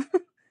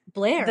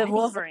 Blair? The I think-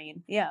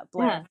 Wolverine. Yeah,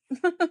 Blair.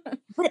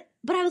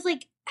 But I was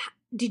like,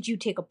 did you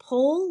take a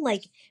poll?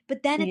 Like,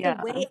 but then at Yeah.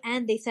 the way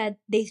end,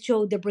 they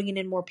showed they're bringing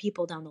in more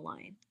people down the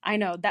line. I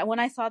know that when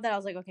I saw that, I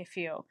was like, okay,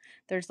 phew.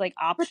 There's like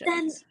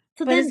options.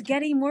 But But then, it's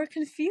getting more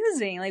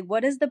confusing. Like,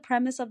 what is the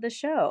premise of the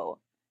show?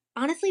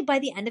 honestly, by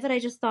the end of it, I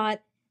just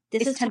thought,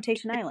 this It's is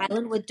Temptation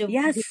Island. with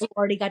Yes. people who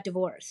already got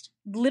divorced.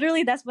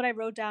 Literally, that's what I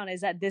wrote down,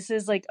 is that this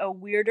is like a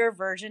weirder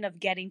version of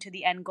getting to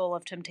the end goal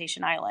of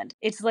Temptation Island.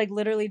 It's like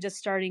literally just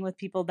starting with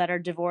people that are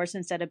divorced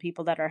instead of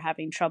people that are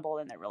having trouble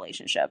in their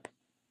relationship.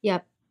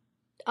 Yep.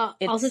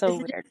 It's Also, so this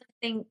is weird.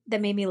 the thing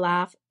that made me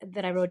laugh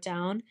that I wrote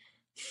down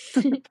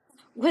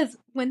was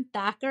when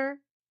Thacker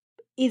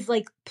is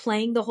like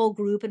playing the whole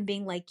group and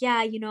being like,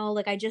 yeah, you know,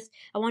 like I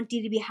want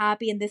Dee to be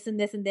happy and this and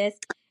this and this.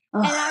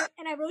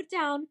 And I wrote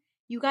down,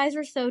 you guys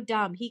are so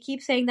dumb. He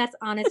keeps saying that's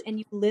honest, and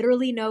you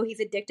literally know he's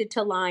addicted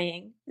to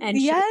lying and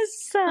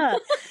Yes.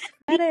 Get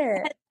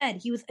it. said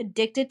he was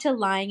addicted to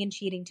lying and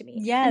cheating to me.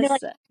 Yes. And they're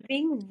like,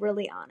 being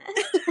really honest.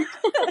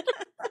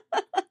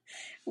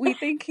 We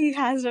think he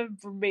has a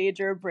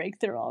major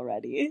breakthrough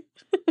already.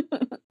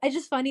 It's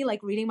just funny,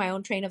 like, reading my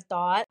own train of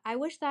thought. I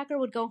wish Thacker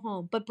would go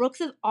home, but Brooks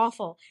is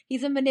awful.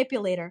 He's a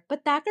manipulator.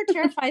 But Thacker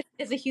terrifies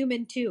me as a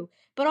human, too.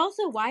 But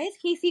also, why is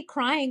Casey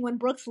crying when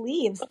Brooks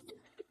leaves?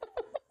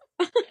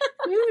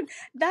 Dude,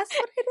 that's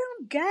what I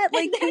don't get.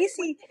 Like,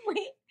 Casey...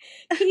 Wait.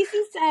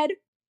 Casey said,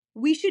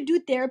 we should do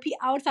therapy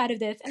outside of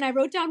this. And I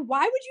wrote down,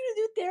 why would you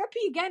do therapy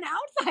again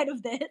outside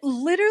of this?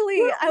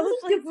 Literally, I was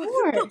like, what's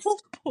the divorced. whole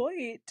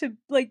point? To,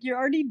 like, you're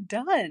already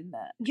done.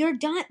 You're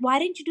done. Why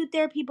didn't you do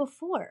therapy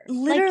before?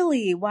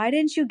 Literally, why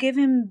didn't you give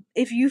him...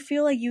 If you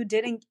feel like you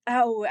didn't...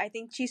 Oh, I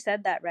think she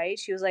said that, right?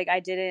 She was like, I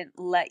didn't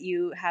let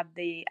you have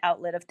the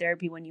outlet of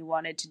therapy when you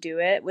wanted to do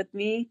it with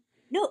me.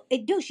 No,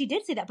 she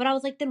did say that. But I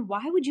was like, then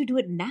why would you do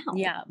it now?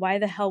 Yeah, why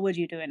the hell would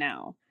you do it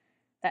now?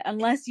 That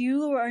unless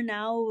you are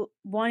now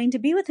wanting to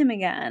be with him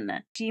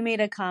again. She made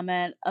a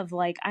comment of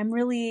like, I'm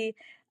really,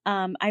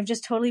 I've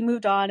just totally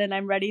moved on and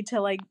I'm ready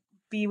to like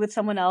be with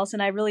someone else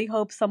and I really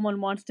hope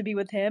someone wants to be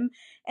with him.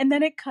 And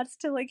then it cuts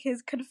to like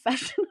his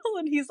confessional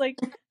and he's like,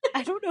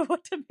 I don't know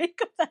what to make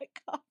of that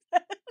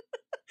comment.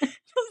 I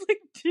was like,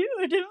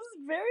 dude, it was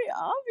very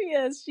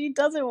obvious. She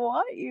doesn't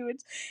want you.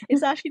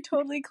 It's actually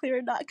totally clear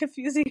and not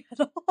confusing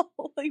at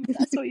all. Like,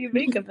 that's what you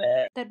make of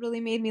it. That really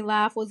made me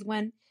laugh was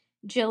when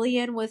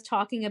Jillian was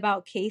talking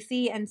about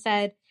Casey and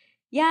said,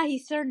 yeah, he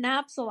sure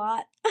naps a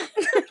lot.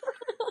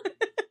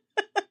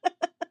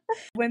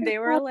 When they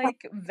were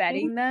like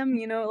vetting them,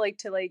 you know, like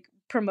to like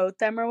promote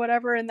them or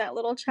whatever in that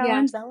little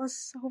challenge, that was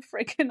so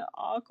freaking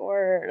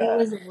awkward. It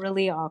was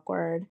really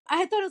awkward.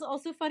 I thought it was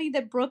also funny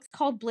that Brooks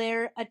called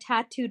Blair a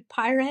tattooed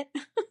pirate.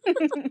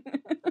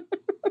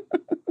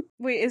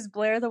 Wait, is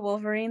Blair the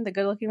Wolverine, the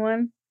good looking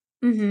one?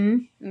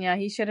 Mm-hmm. Yeah,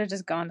 he should have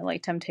just gone to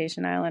like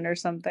Temptation Island or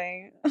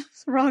something.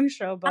 Wrong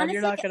show, bud. Honestly,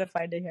 you're not gonna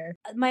find it here.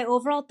 My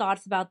overall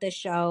thoughts about this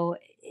show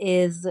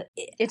is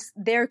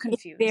they're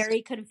confused. It's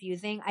very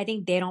confusing. I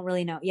think they don't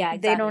really know. Yeah,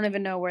 exactly. They don't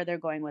even know where they're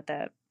going with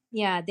it.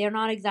 Yeah, they're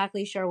not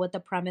exactly sure what the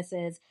premise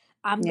is.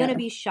 I'm gonna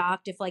be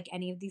shocked if like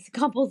any of these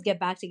couples get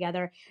back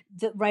together.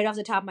 Right off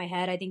the top of my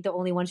head, I think the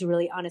only ones who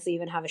really honestly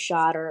even have a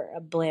shot are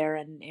Blair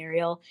and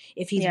Ariel.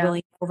 If he's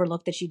willing to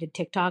overlook that she did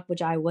TikTok,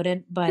 which I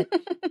wouldn't, but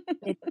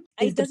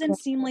it doesn't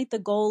seem like the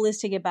goal is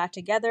to get back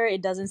together.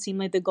 It doesn't seem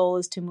like the goal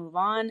is to move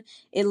on.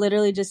 It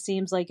literally just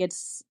seems like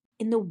it's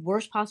in the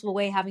worst possible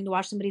way, having to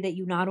watch somebody that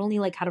you not only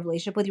like had a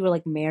relationship with, you were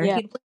like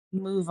married with,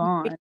 move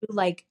on.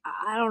 Like,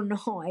 I don't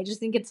know. I just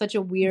think it's such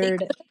a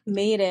weird.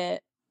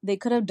 They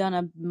could have done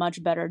a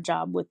much better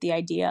job with the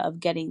idea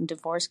of getting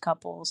divorced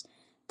couples,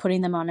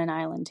 putting them on an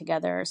island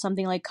together,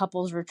 something like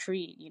Couples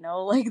Retreat, you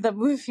know, like the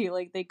movie.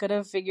 Like they could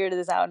have figured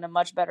this out in a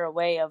much better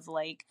way of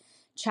like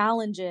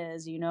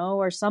challenges, you know,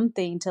 or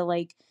something to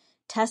like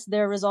test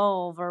their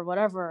resolve or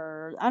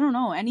whatever. I don't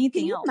know,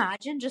 anything else. Can you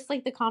imagine just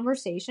like the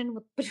conversation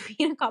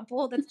between a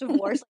couple that's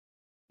divorced?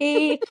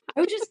 Hey,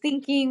 I was just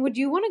thinking, would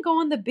you want to go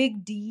on the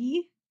big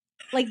D?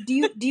 Like, do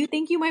you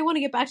think you might want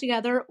to get back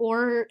together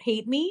or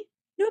hate me?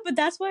 No, but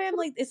that's why I'm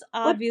like, it's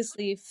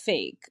obviously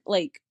fake.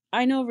 Like,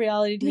 I know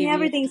reality I mean, TV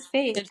everything's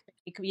fake. is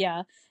fake,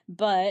 yeah,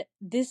 but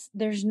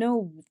there's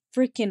no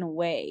freaking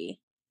way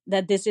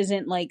that this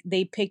isn't like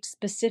they picked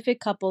specific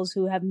couples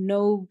who have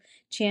no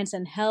chance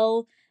in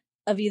hell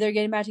of either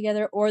getting back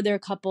together, or they're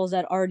couples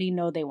that already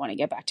know they want to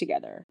get back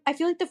together. I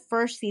feel like the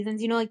first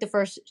seasons, like the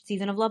first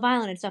season of Love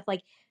Island and stuff,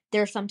 like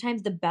they're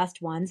sometimes the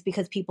best ones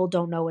because people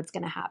don't know what's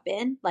gonna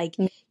happen. Like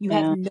you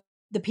have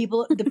the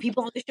people on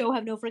the show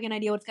have no freaking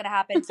idea what's gonna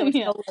happen, so it's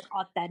so like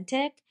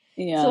authentic.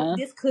 So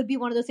this could be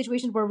one of those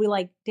situations where we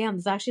like, damn,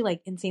 this is actually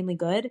like insanely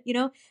good,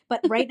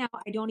 But right now,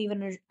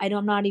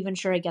 I'm not even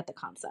sure I get the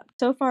concept.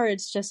 So far,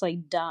 it's just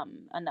like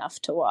dumb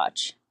enough to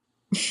watch.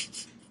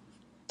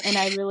 And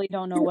I really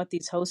don't know what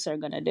these hosts are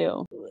gonna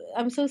do.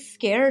 I'm so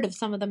scared of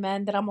some of the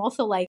men that I'm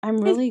also like, I'm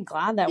really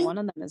glad that one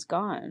of them is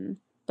gone.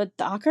 But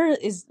Thakur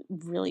is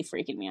really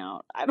freaking me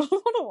out. I don't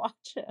want to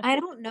watch it. I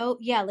don't know.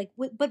 Yeah, like,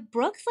 but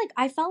Brooks, like,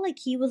 I felt like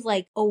he was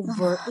like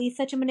overtly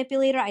such a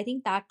manipulator. I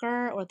think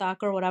Thakur,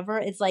 whatever,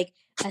 is like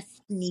a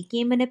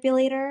sneaky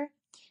manipulator.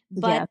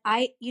 But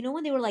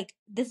when they were like,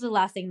 this is the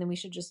last thing, then we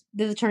should this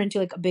will turn into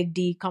like a big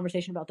D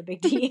conversation about the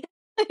big D.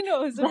 I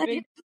know, it was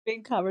a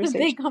big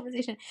conversation. A big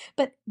conversation.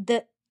 But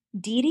the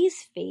Dee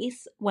Dee's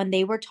face when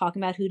they were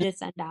talking about who to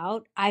send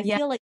out, I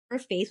feel like her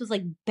face was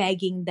like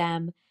begging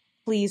them,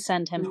 please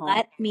send him home.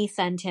 Let me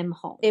send him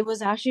home. It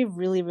was actually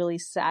really, really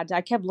sad.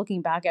 I kept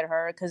looking back at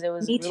her because it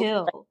was me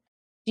too.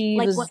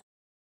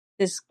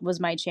 This was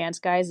my chance,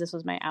 guys. This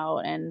was my out.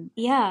 And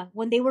yeah,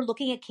 when they were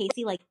looking at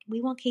Casey, like, we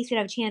want Casey to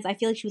have a chance, I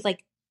feel like she was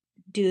like,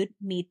 dude,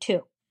 me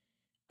too.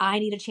 I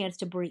need a chance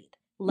to breathe.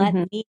 Let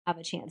me have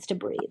a chance to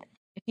breathe.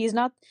 If he's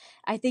not,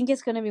 I think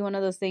it's going to be one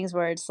of those things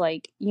where it's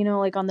like,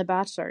 like on The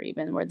Bachelor,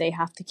 even where they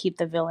have to keep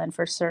the villain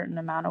for a certain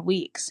amount of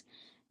weeks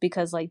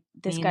because like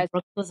this guy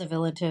was a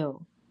villain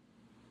too.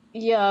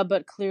 Yeah,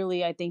 but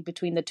clearly I think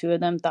between the two of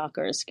them,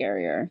 Thakur is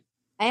scarier.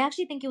 I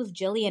actually think it was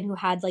Jillian who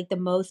had like the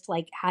most,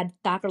 like, had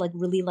Thakur like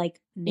really like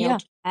nailed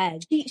to the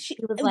head. She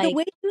was like, the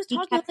way she was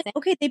talking, I was like,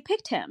 okay, they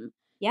picked him.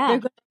 Yeah, they're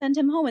going to send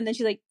him home, and then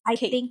she's like, I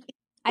think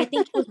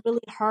it was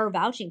really her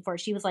vouching for it.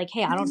 She was like,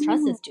 hey, I don't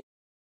trust this dude.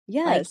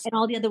 Yes. Like, and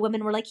all the other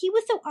women were like, he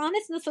was so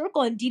honest in the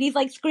circle, and Dee Dee's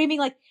like screaming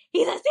like,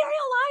 he's a serial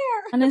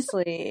liar.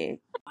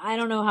 Honestly, I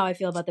don't know how I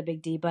feel about the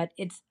big D, but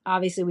it's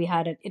obviously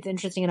it's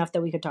interesting enough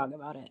that we could talk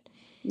about it.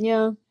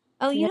 Yeah.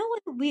 Oh, you know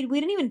what? We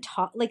didn't even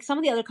talk. Like, some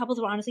of the other couples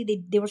were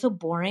honestly, they were so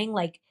boring.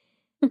 Like,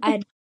 I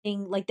had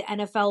like the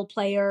NFL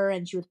player,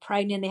 and she was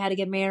pregnant. They had to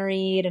get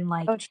married, and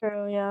like, oh,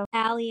 true, yeah.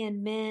 Allie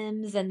and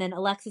Mims, and then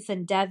Alexis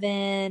and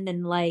Devin,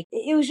 and like,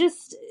 it was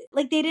just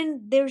like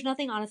there was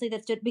nothing honestly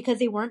that stood, because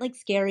they weren't like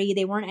scary.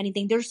 They weren't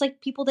anything. They're just like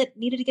people that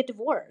needed to get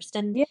divorced,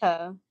 and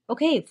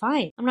okay,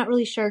 fine. I'm not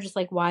really sure just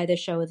like why this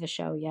show is a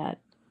show yet.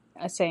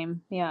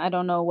 Same, yeah. I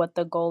don't know what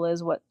the goal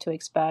is, what to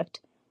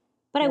expect.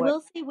 But I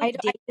will say with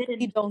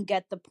David you don't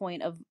get the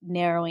point of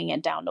narrowing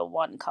it down to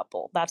one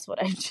couple. That's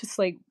what I'm just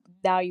like,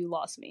 now you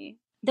lost me.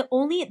 The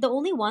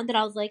only one that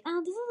I was like, oh,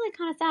 this is like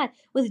kind of sad,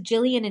 was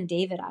Jillian and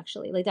David,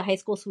 actually. Like the high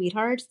school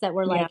sweethearts that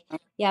were like,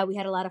 yeah, we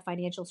had a lot of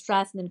financial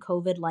stress, and then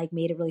COVID like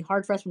made it really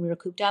hard for us when we were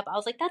cooped up. I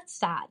was like, that's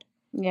sad.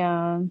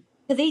 Yeah.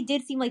 Because they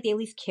did seem like they at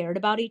least cared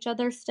about each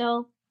other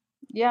still.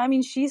 Yeah, I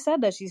mean, she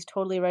said that she's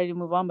totally ready to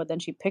move on, but then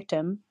she picked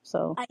him,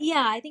 so.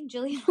 Yeah, I think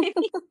Jillian might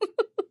be.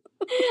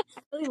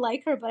 I really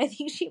like her, but I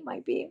think she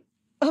might be.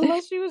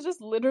 Unless she was just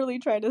literally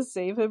trying to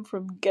save him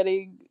from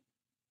getting.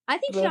 I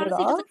think she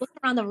honestly just like, looked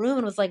around the room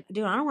and was like,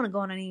 dude, I don't want to go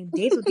on any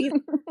dates with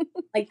you.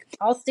 Like,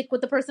 I'll stick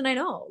with the person I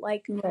know.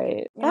 Like,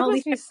 right. That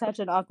must be such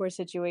an awkward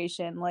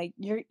situation. Like,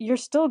 you're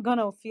still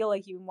gonna feel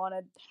like you want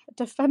to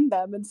defend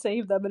them and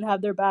save them and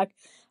have their back,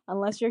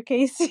 unless you're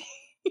Casey.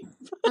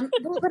 But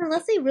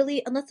unless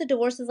the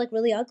divorce is like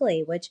really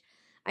ugly, which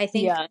I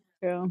think, yeah,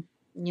 true.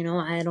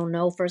 I don't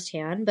know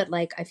firsthand, but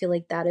like, I feel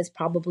like that is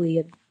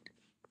probably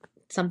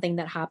something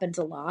that happens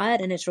a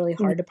lot, and it's really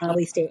hard to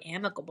probably stay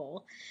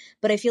amicable.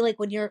 But I feel like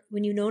when you've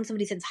known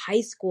somebody since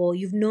high school,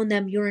 you've known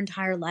them your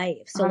entire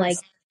life. So like,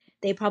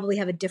 they probably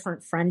have a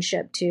different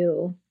friendship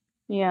too.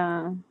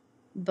 Yeah.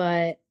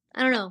 But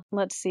I don't know.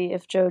 Let's see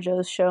if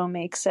JoJo's show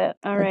makes it.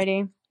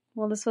 Alrighty.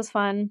 Well, this was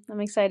fun.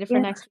 I'm excited for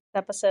next week's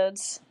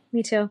episodes.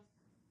 Me too.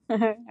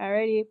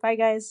 Alrighty. Bye,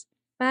 guys.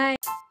 Bye.